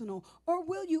personal? Or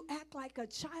will you act like a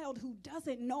child who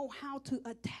doesn't know how to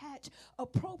attach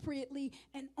appropriately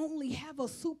and only have a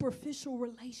superficial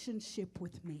relationship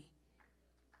with me?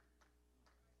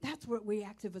 That's what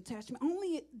reactive attachment.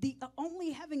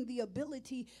 Only having the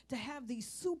ability to have these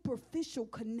superficial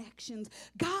connections.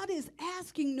 God is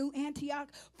asking New Antioch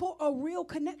for a real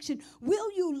connection.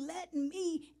 Will you let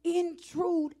me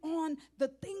intrude on the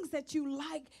things that you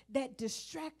like that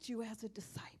distract you as a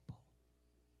disciple?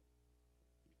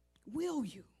 Will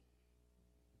you?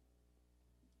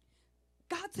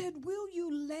 God said, will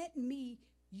you let me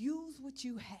use what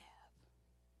you have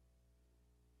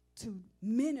to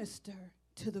minister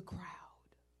to the crowd?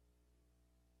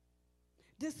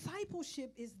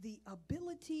 Discipleship is the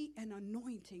ability and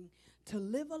anointing to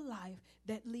live a life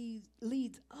that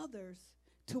leads others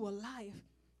to a life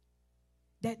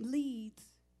that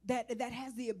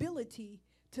has the ability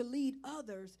to lead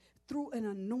others through an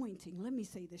anointing. Let me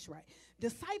say this right.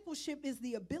 Discipleship is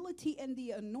the ability and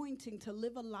the anointing to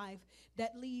live a life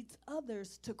that leads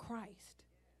others to Christ,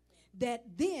 that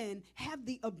then have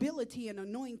the ability and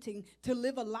anointing to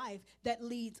live a life that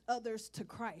leads others to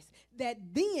Christ, that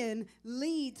then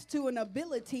leads to an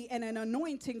ability and an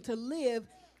anointing to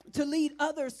lead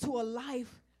others to a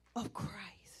life of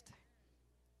Christ.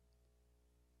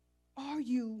 Are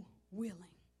you willing?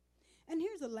 And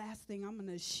here's the last thing I'm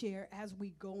going to share as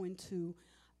we go into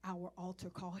our altar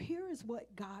call. Here is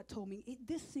what God told me.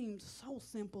 This seemed so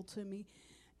simple to me.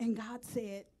 And God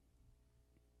said,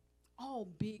 all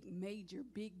big, major,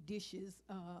 big dishes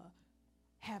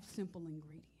have simple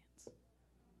ingredients.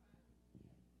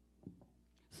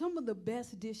 Some of the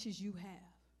best dishes you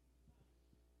have.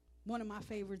 One of my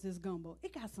favorites is gumbo.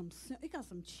 It got some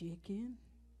chicken,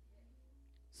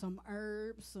 some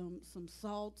herbs, some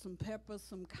salt, some pepper,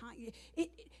 some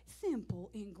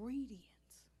simple ingredients.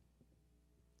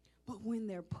 But when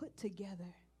they're put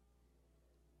together,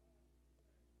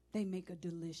 they make a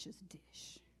delicious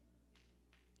dish.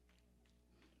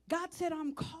 God said,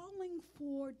 I'm calling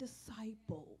for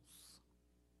disciples.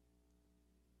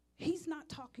 He's not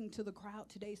talking to the crowd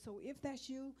today, so if that's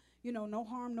you, no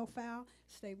harm, no foul,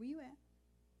 stay where you at.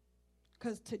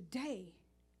 Because today,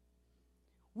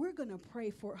 we're going to pray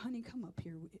for, honey, come up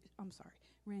here. I'm sorry.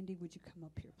 Randy, would you come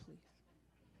up here, please?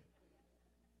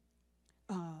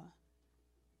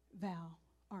 Val,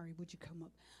 Ari, would you come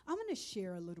up? I'm going to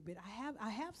share a little bit. I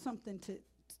have something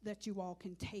that you all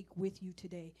can take with you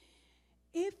today.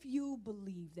 If you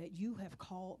believe that you have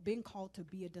been called to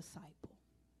be a disciple,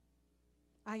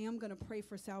 I am going to pray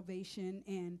for salvation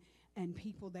and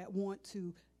people that want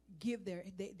to give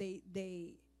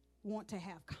they want to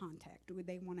have contact, or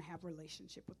they want to have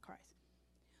relationship with Christ.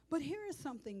 But here is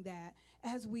something that,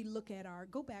 as we look at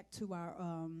go back to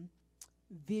our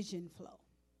vision flow.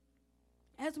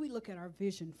 As we look at our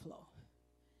vision flow,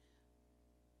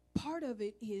 part of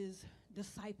it is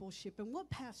discipleship. And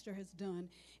what Pastor has done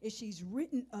is she's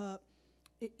written up,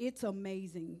 it's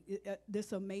amazing,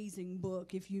 this amazing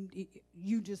book, if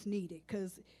you just need it,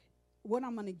 because what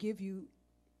I'm going to give you,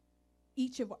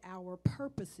 each of our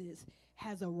purposes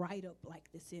has a write-up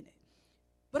like this in it.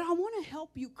 But I want to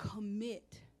help you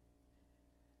commit,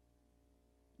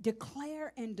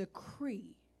 declare, and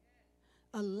decree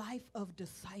a life of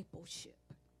discipleship.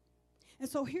 And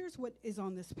so here's what is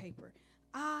on this paper.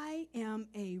 I am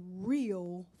a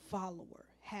real follower,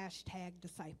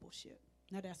 #discipleship.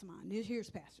 Now that's mine. Here's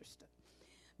Pastor stuff.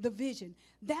 The vision,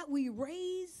 that we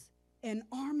raise an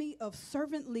army of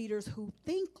servant leaders who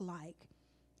think like,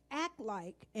 act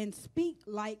like, and speak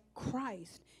like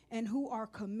Christ, and who are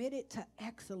committed to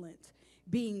excellence,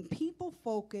 being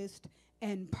people-focused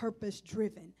and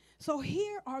purpose-driven. So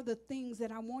here are the things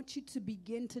that I want you to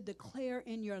begin to declare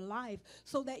in your life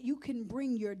so that you can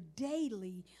bring your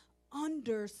daily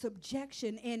under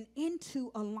subjection and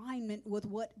into alignment with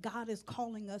what God is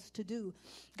calling us to do.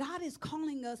 God is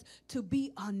calling us to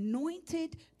be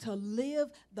anointed to live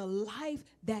the life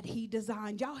that he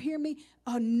designed. Y'all hear me?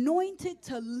 Anointed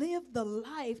to live the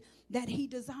life that he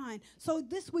designed. So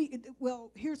this week,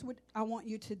 here's what I want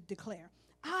you to declare.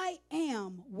 I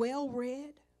am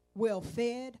well-read,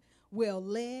 well-fed,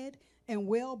 well-led, and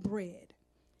well-bred.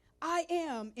 I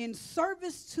am in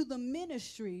service to the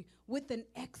ministry with an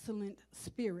excellent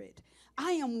spirit.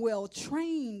 I am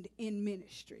well-trained in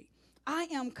ministry. I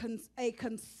am a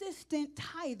consistent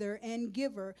tither and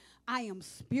giver. I am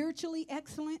spiritually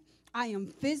excellent. I am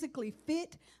physically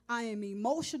fit. I am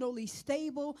emotionally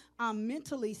stable. I'm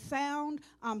mentally sound.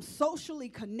 I'm socially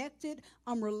connected.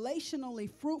 I'm relationally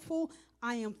fruitful.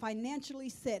 I am financially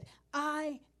set.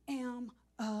 I am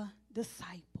a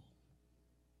disciple.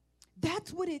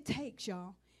 That's what it takes,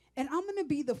 y'all. And I'm going to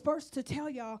be the first to tell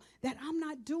y'all that I'm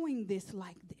not doing this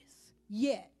like this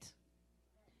yet.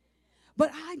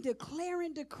 But I declare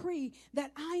and decree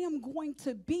that I am going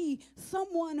to be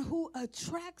someone who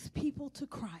attracts people to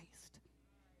Christ.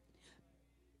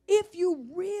 If you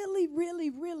really,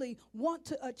 really, really want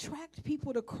to attract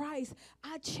people to Christ,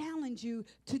 I challenge you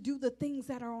to do the things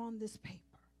that are on this paper.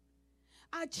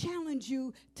 I challenge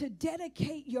you to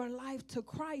dedicate your life to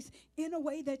Christ in a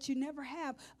way that you never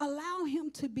have. Allow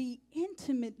him to be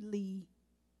intimately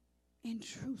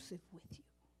intrusive with you.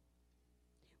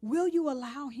 Will you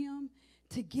allow him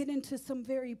to get into some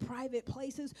very private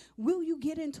places? Will you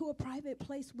get into a private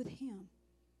place with him?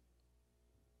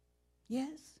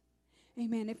 Yes?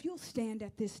 Amen. If you'll stand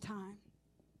at this time,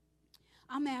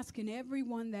 I'm asking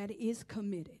everyone that is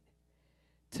committed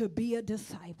to be a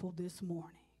disciple this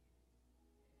morning.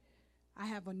 I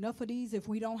have enough of these. If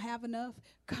we don't have enough,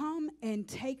 come and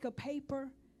take a paper.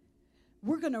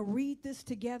 we're going to read this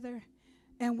together,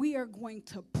 and we are going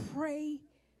to pray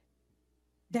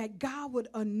that God would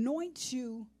anoint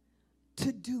you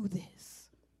to do this.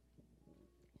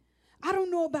 I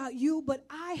don't know about you, but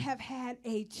I have had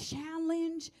a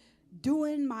challenge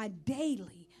doing my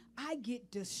daily. I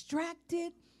get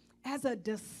distracted as a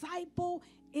disciple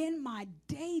in my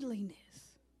dailiness.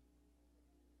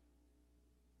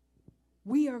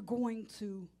 We are going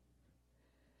to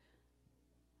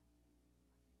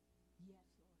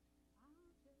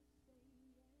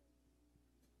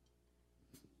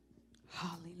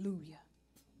hallelujah.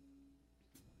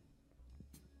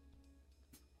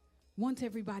 Once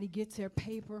everybody gets their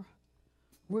paper,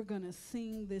 we're going to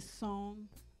sing this song.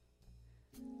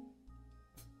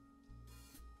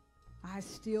 I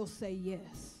still say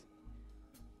yes.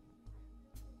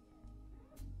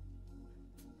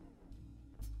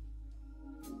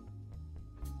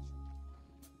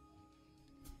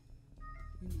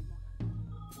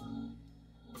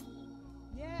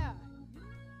 Yeah.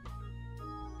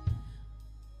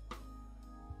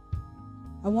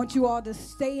 I want you all to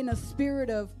stay in a spirit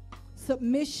of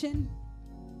submission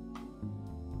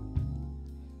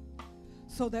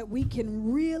so that we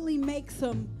can really make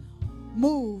some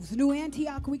moves. New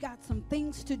Antioch, we got some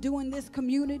things to do in this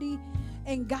community,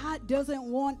 and God doesn't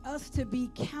want us to be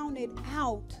counted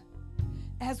out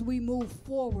as we move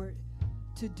forward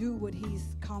to do what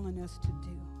He's calling us to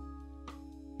do.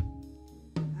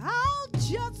 I'll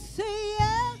just say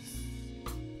yes.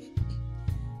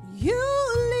 You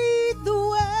lead the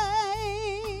way.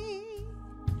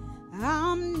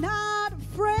 I'm not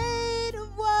afraid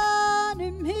of what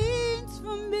it means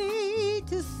for me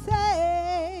to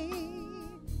say.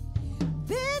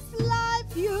 This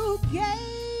life you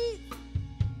gave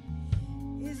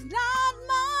is not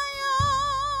my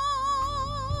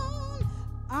own.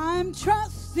 I'm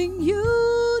trusting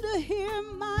you to hear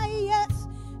my yes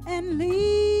and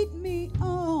lead me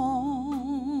on.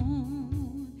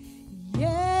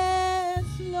 Yes,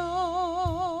 Lord.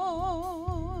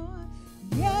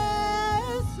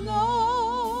 Yes,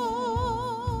 Lord.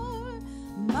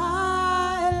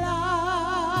 My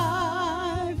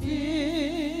life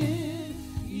is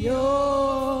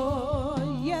yours.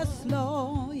 Yes,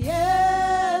 Lord.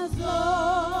 Yes,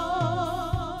 Lord.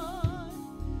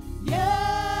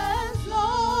 Yes,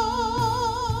 Lord.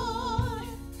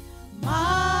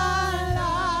 My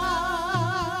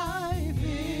life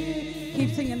is.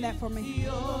 Keep singing that for me.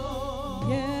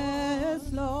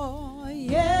 Yes, Lord.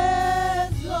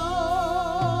 Yes, Lord.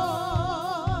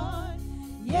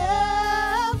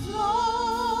 Yes,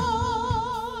 Lord.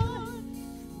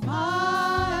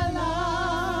 My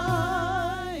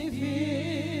life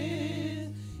is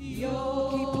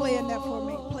yours. Keep playing that for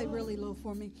me. Play really low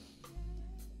for me.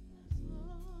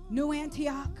 New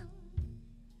Antioch.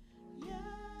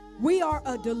 We are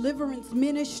a deliverance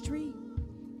ministry.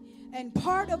 And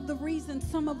part of the reason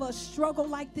some of us struggle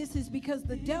like this is because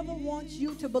the devil wants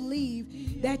you to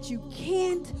believe that you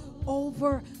can't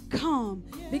overcome.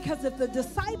 Because if the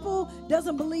disciple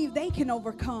doesn't believe they can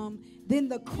overcome, then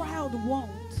the crowd won't.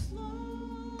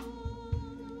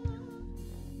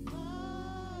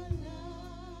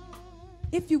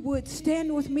 If you would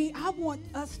stand with me, I want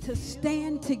us to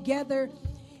stand together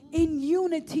in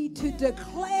unity to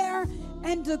declare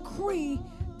and decree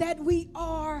that we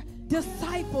are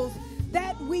disciples,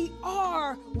 that we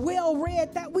are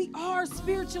well-read, that we are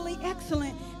spiritually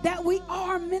excellent, that we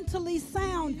are mentally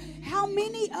sound. How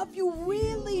many of you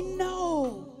really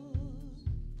know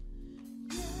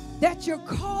that you're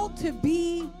called to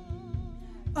be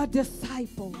a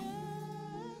disciple?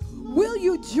 Will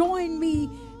you join me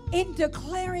in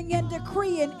declaring and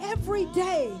decreeing every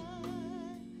day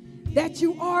that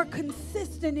you are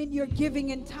consistent in your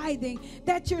giving and tithing,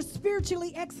 that you're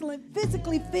spiritually excellent,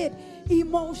 physically fit,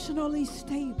 emotionally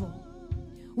stable?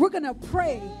 We're going to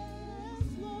pray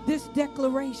this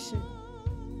declaration.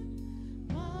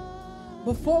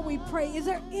 Before we pray, is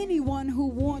there anyone who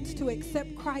wants to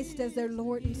accept Christ as their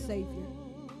Lord and Savior?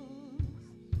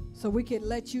 So we could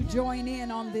let you join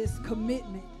in on this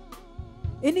commitment.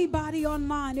 Anybody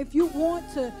online, if you want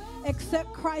to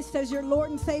accept Christ as your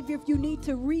Lord and Savior, if you need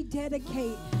to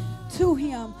rededicate to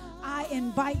Him, I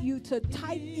invite you to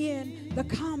type in the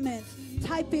comments,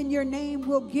 type in your name.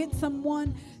 We'll get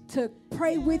someone to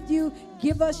pray with you.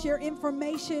 Give us your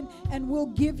information, and we'll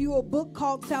give you a book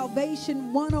called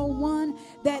Salvation 101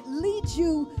 that leads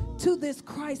you to this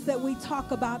Christ that we talk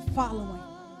about following.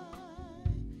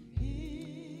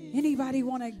 Anybody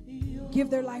want to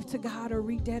give their life to God or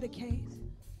rededicate?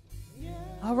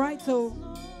 All right, so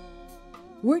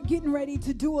we're getting ready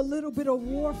to do a little bit of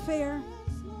warfare.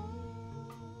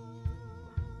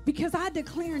 Because I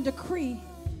declare and decree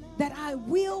that I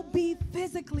will be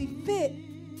physically fit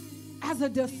as a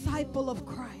disciple of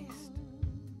Christ.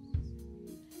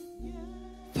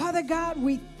 Father God,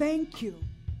 we thank you.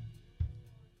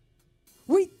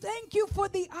 We thank you for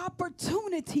the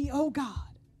opportunity, oh God,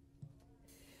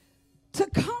 to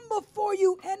come before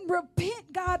you and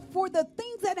repent, God, for the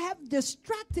things that have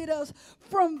distracted us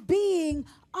from being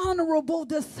honorable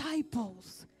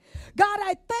disciples. God,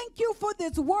 I thank you for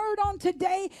this word on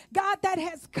today, God, that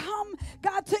has come,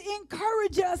 God, to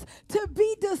encourage us to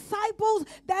be disciples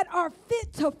that are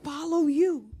fit to follow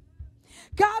you.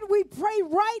 God, we pray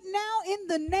right now in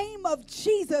the name of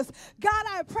Jesus. God,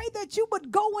 I pray that you would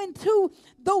go into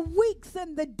the weeks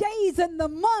and the days and the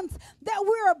months that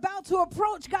we're about to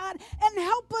approach, God, and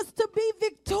help us to be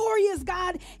victorious,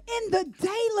 God, in the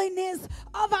dailiness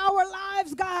of our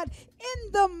lives, God,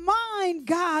 in the mind,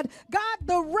 God,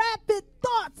 the rapid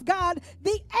thoughts, God,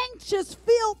 the anxious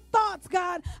filled thoughts,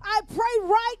 God. I pray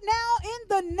right now in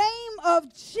the name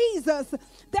of Jesus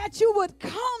that you would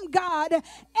come, God,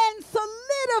 and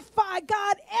solidify,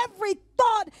 God, every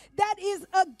thought that is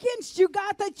against you,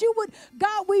 God, that you would,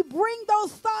 God, we bring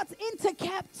those thoughts into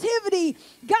captivity.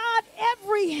 God,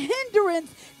 every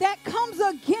hindrance that comes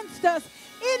against us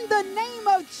in the name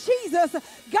of Jesus,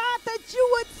 God, that you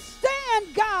would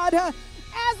stand, God,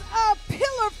 as a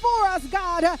pillar for us,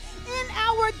 God, in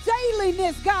our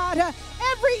dailiness, God,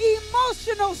 every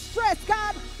emotional stress,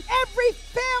 God, every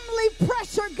family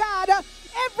pressure, God,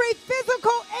 every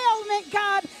physical ailment,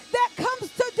 God, that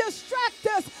comes to distract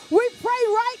us. We pray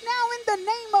right now in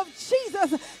the name of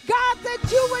Jesus, God,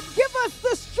 that you would give us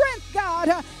the strength, God,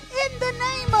 in the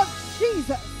name of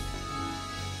Jesus.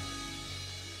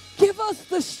 Give us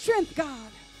the strength,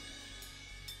 God,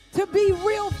 to be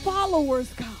real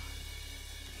followers, God.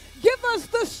 Give us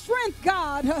the strength,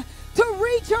 God, to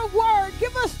read your word.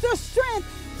 Give us the strength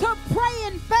to pray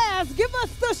and fast. Give us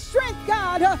the strength,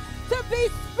 God, to be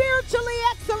spiritually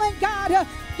excellent, God.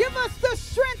 Give us the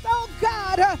strength, oh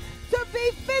God, to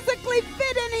be physically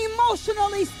fit and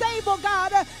emotionally stable,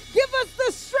 God. Give us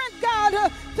the strength,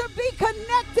 God, to be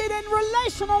connected and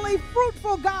relationally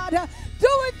fruitful, God. Do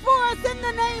it for us in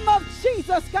the name of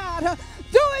Jesus, God.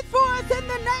 Do it for us in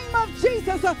the name of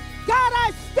Jesus. God,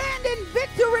 I stand in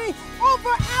victory over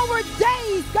our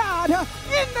days, God.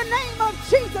 In the name of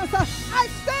Jesus, I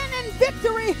stand in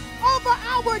victory over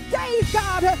our days,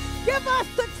 God. Give us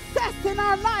success in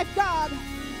our life, God.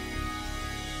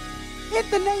 In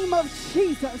the name of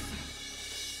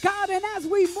Jesus. God, and as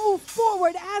we move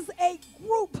forward as a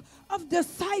group of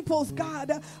disciples,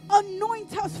 God,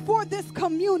 anoint us for this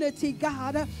community,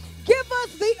 God. Give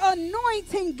us the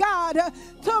anointing, God,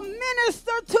 to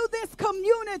minister to this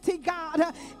community, God,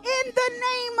 in the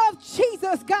name of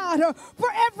Jesus, God, for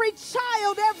every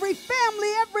child, every family,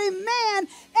 every man,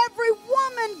 every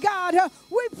woman, God,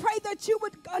 we pray that you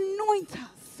would anoint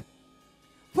us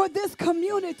for this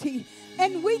community.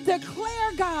 And we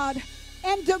declare, God,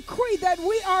 and decree that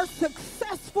we are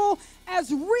successful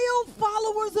as real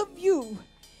followers of you.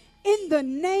 In the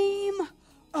name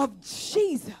of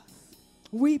Jesus,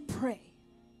 we pray.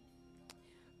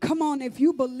 Come on, if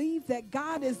you believe that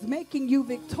God is making you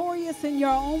victorious in your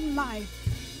own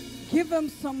life, give him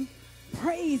some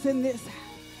praise in this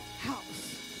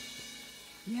house.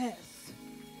 Yes.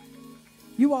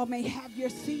 You all may have your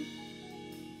seat.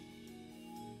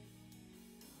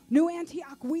 New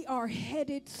Antioch, we are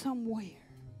headed somewhere.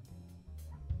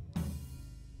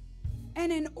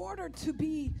 And in order to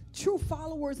be true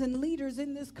followers and leaders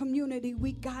in this community,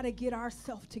 we got to get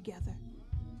ourselves together.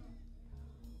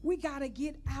 We got to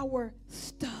get our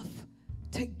stuff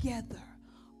together.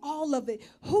 All of it.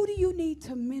 Who do you need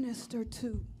to minister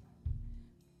to?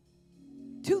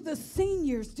 To the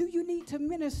seniors, do you need to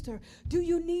minister? Do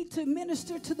you need to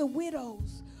minister to the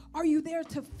widows? Are you there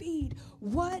to feed?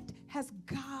 What has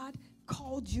God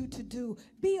called you to do?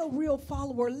 Be a real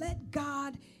follower. Let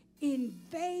God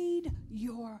invade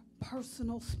your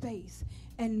personal space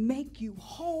and make you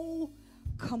whole,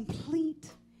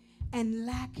 complete, and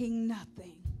lacking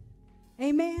nothing.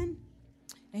 Amen?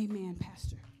 Amen,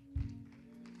 Pastor.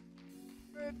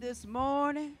 This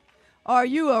morning, are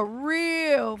you a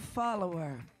real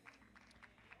follower?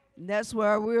 And that's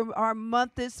where our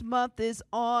month this month is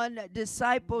on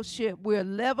discipleship. We're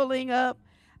leveling up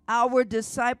our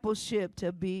discipleship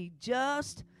to be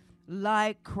just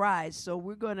like Christ. So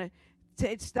we're going to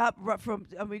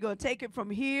we're going to take it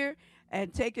from here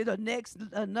and take it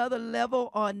another level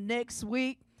on next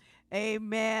week.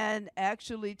 Amen.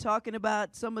 Actually talking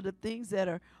about some of the things that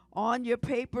are on your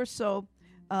paper. So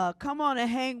come on and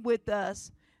hang with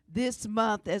us this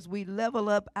month as we level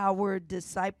up our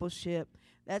discipleship.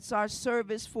 That's our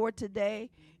service for today.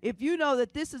 If you know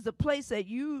that this is the place that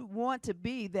you want to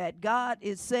be, that God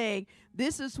is saying,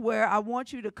 this is where I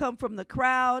want you to come from the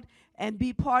crowd and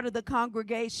be part of the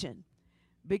congregation,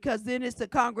 because then it's the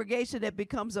congregation that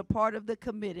becomes a part of the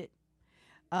committed,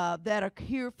 that are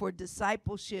here for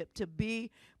discipleship, to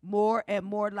be more and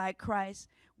more like Christ.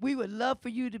 We would love for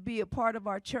you to be a part of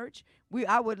our church.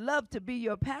 I would love to be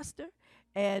your pastor,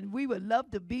 and we would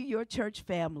love to be your church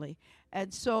family.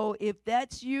 And so if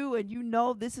that's you and you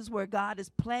know this is where God is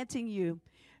planting you,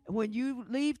 when you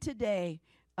leave today,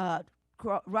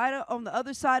 right on the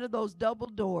other side of those double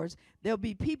doors, there'll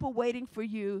be people waiting for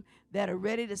you that are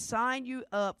ready to sign you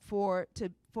up for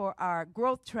our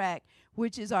growth track,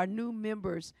 which is our new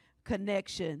members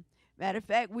connection. Matter of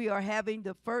fact, we are having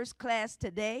the first class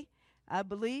today, I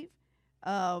believe.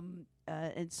 And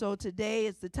so today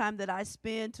is the time that I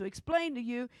spend to explain to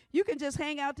you. You can just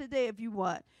hang out today if you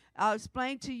want. I'll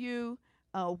explain to you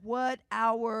what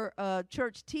our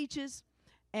church teaches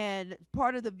and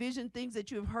part of the vision things that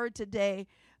you've heard today.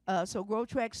 So Growth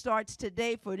Track starts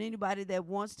today for anybody that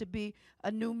wants to be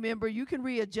a new member. You can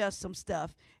readjust some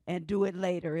stuff and do it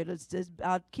later.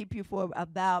 I'll keep you for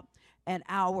about an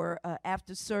hour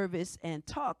after service and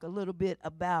talk a little bit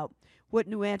about what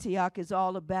New Antioch is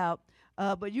all about.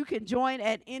 But you can join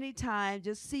at any time.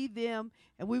 Just see them,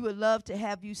 and we would love to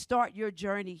have you start your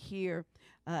journey here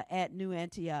at New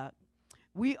Antioch.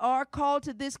 We are called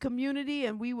to this community,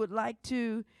 and we would like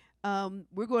to,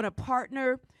 we're going to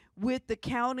partner with the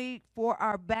county for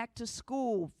our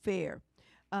back-to-school fair.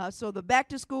 So the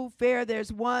back-to-school fair,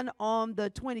 there's one on the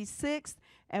 26th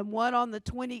and one on the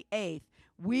 28th.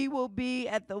 We will be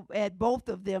at both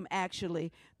of them,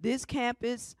 actually. This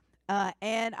campus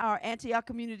and our Antioch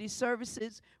Community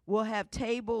Services will have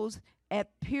tables at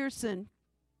Pearson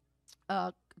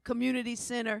Community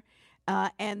Center,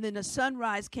 and then the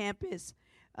Sunrise campus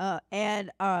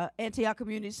and Antioch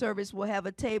Community Service will have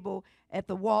a table at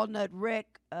the Walnut Rec.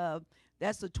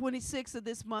 That's the 26th of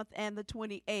this month and the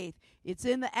 28th. It's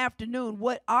in the afternoon.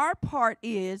 What our part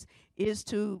is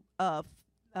to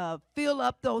fill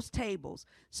up those tables.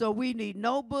 So we need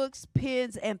notebooks,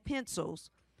 pens, and pencils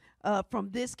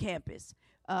from this campus.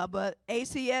 But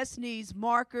ACS needs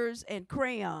markers and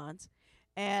crayons,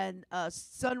 and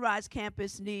Sunrise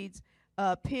campus needs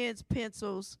pens,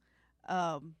 pencils,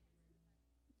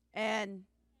 and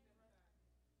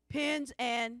pens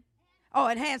and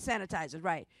hand sanitizer,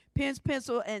 right. Pens,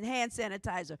 pencil, and hand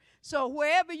sanitizer. So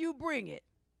wherever you bring it,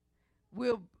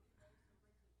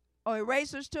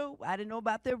 erasers too? I didn't know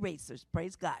about the erasers.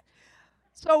 Praise God.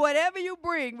 So whatever you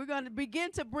bring, we're going to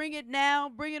begin to bring it now,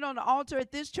 bring it on the altar.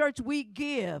 At this church, we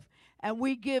give, and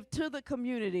we give to the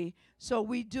community. So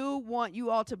we do want you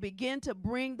all to begin to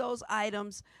bring those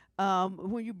items.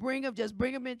 When you bring them, just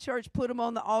bring them in church, put them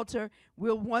on the altar.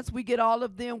 Once we get all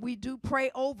of them, we do pray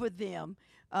over them,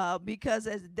 because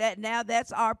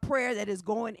that's our prayer that is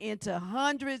going into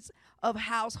hundreds of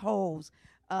households,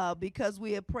 because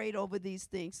we have prayed over these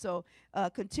things. So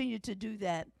continue to do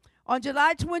that. On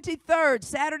July 23rd,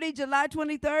 Saturday, July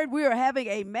 23rd, we are having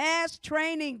a mass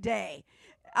training day.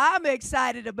 I'm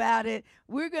excited about it.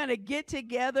 We're going to get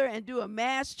together and do a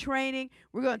mass training.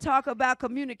 We're going to talk about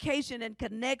communication and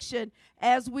connection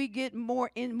as we get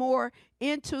more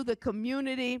into the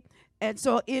community. And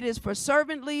so it is for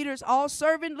servant leaders, all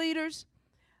servant leaders,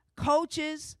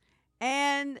 coaches,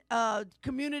 and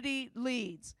community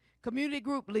leads. Community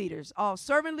group leaders, all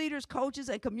servant leaders, coaches,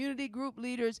 and community group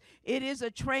leaders. It is a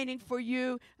training for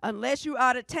you. Unless you're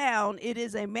out of town, it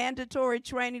is a mandatory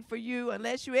training for you.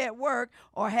 Unless you're at work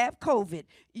or have COVID,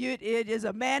 it is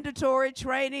a mandatory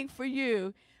training for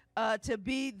you to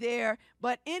be there.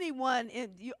 But anyone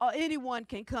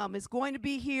can come. It's going to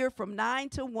be here from 9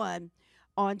 to 1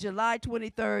 on July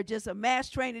 23rd, just a mass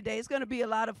training day. It's going to be a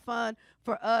lot of fun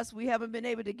for us. We haven't been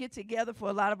able to get together for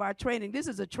a lot of our training. This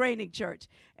is a training church,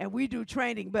 and we do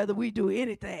training whether we do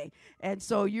anything. And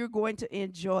so you're going to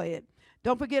enjoy it.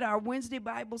 Don't forget our Wednesday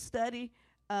Bible study,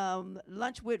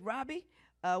 Lunch with Robbie.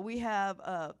 We have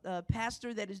a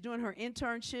pastor that is doing her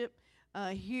internship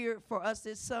here for us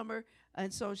this summer.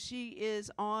 And so she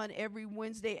is on every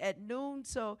Wednesday at noon.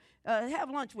 So have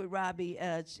lunch with Robbie.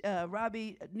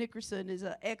 Robbie Nickerson is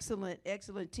an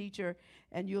excellent teacher,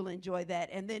 and you'll enjoy that.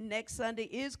 And then next Sunday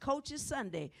is Coaches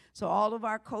Sunday. So all of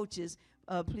our coaches,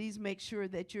 please make sure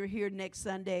that you're here next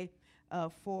Sunday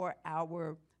for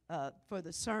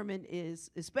the sermon, is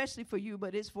especially for you,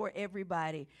 but it's for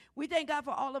everybody. We thank God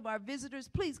for all of our visitors.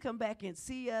 Please come back and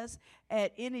see us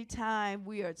at any time.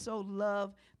 We are so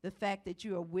love the fact that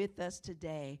you are with us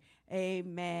today.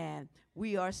 Amen.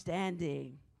 We are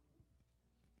standing.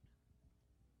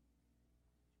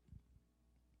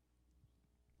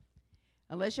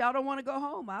 Unless y'all don't want to go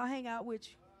home, I'll hang out with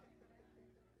you.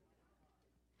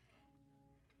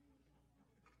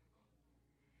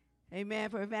 Amen.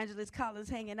 For Evangelist Collins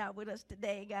hanging out with us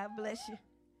today. God bless you.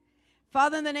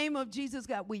 Father, in the name of Jesus,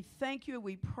 God, we thank you,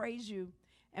 we praise you,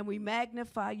 and we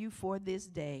magnify you for this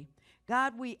day.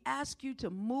 God, we ask you to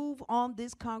move on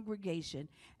this congregation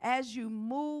as you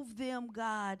move them,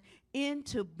 God,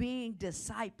 into being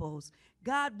disciples.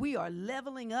 God, we are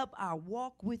leveling up our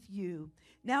walk with you.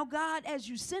 Now, God, as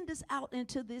you send us out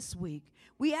into this week,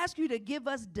 we ask you to give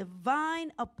us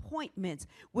divine appointments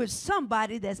with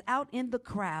somebody that's out in the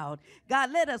crowd.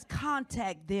 God, let us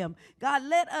contact them. God,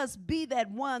 let us be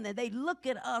that one that they look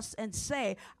at us and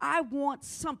say, I want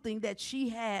something that she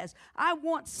has. I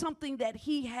want something that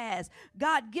he has.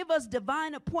 God, give us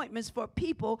divine appointments for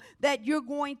people that you're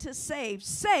going to save.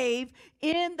 Save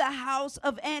in the house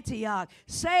of Antioch.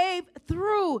 Save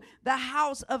through the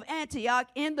house of Antioch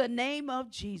in the name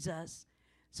of Jesus.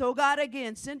 So, God,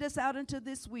 again, send us out into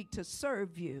this week to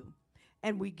serve you,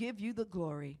 and we give you the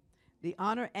glory, the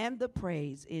honor, and the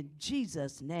praise in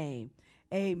Jesus' name.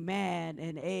 Amen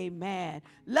and amen.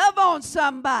 Love on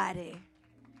somebody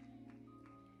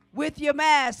with your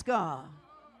mask on.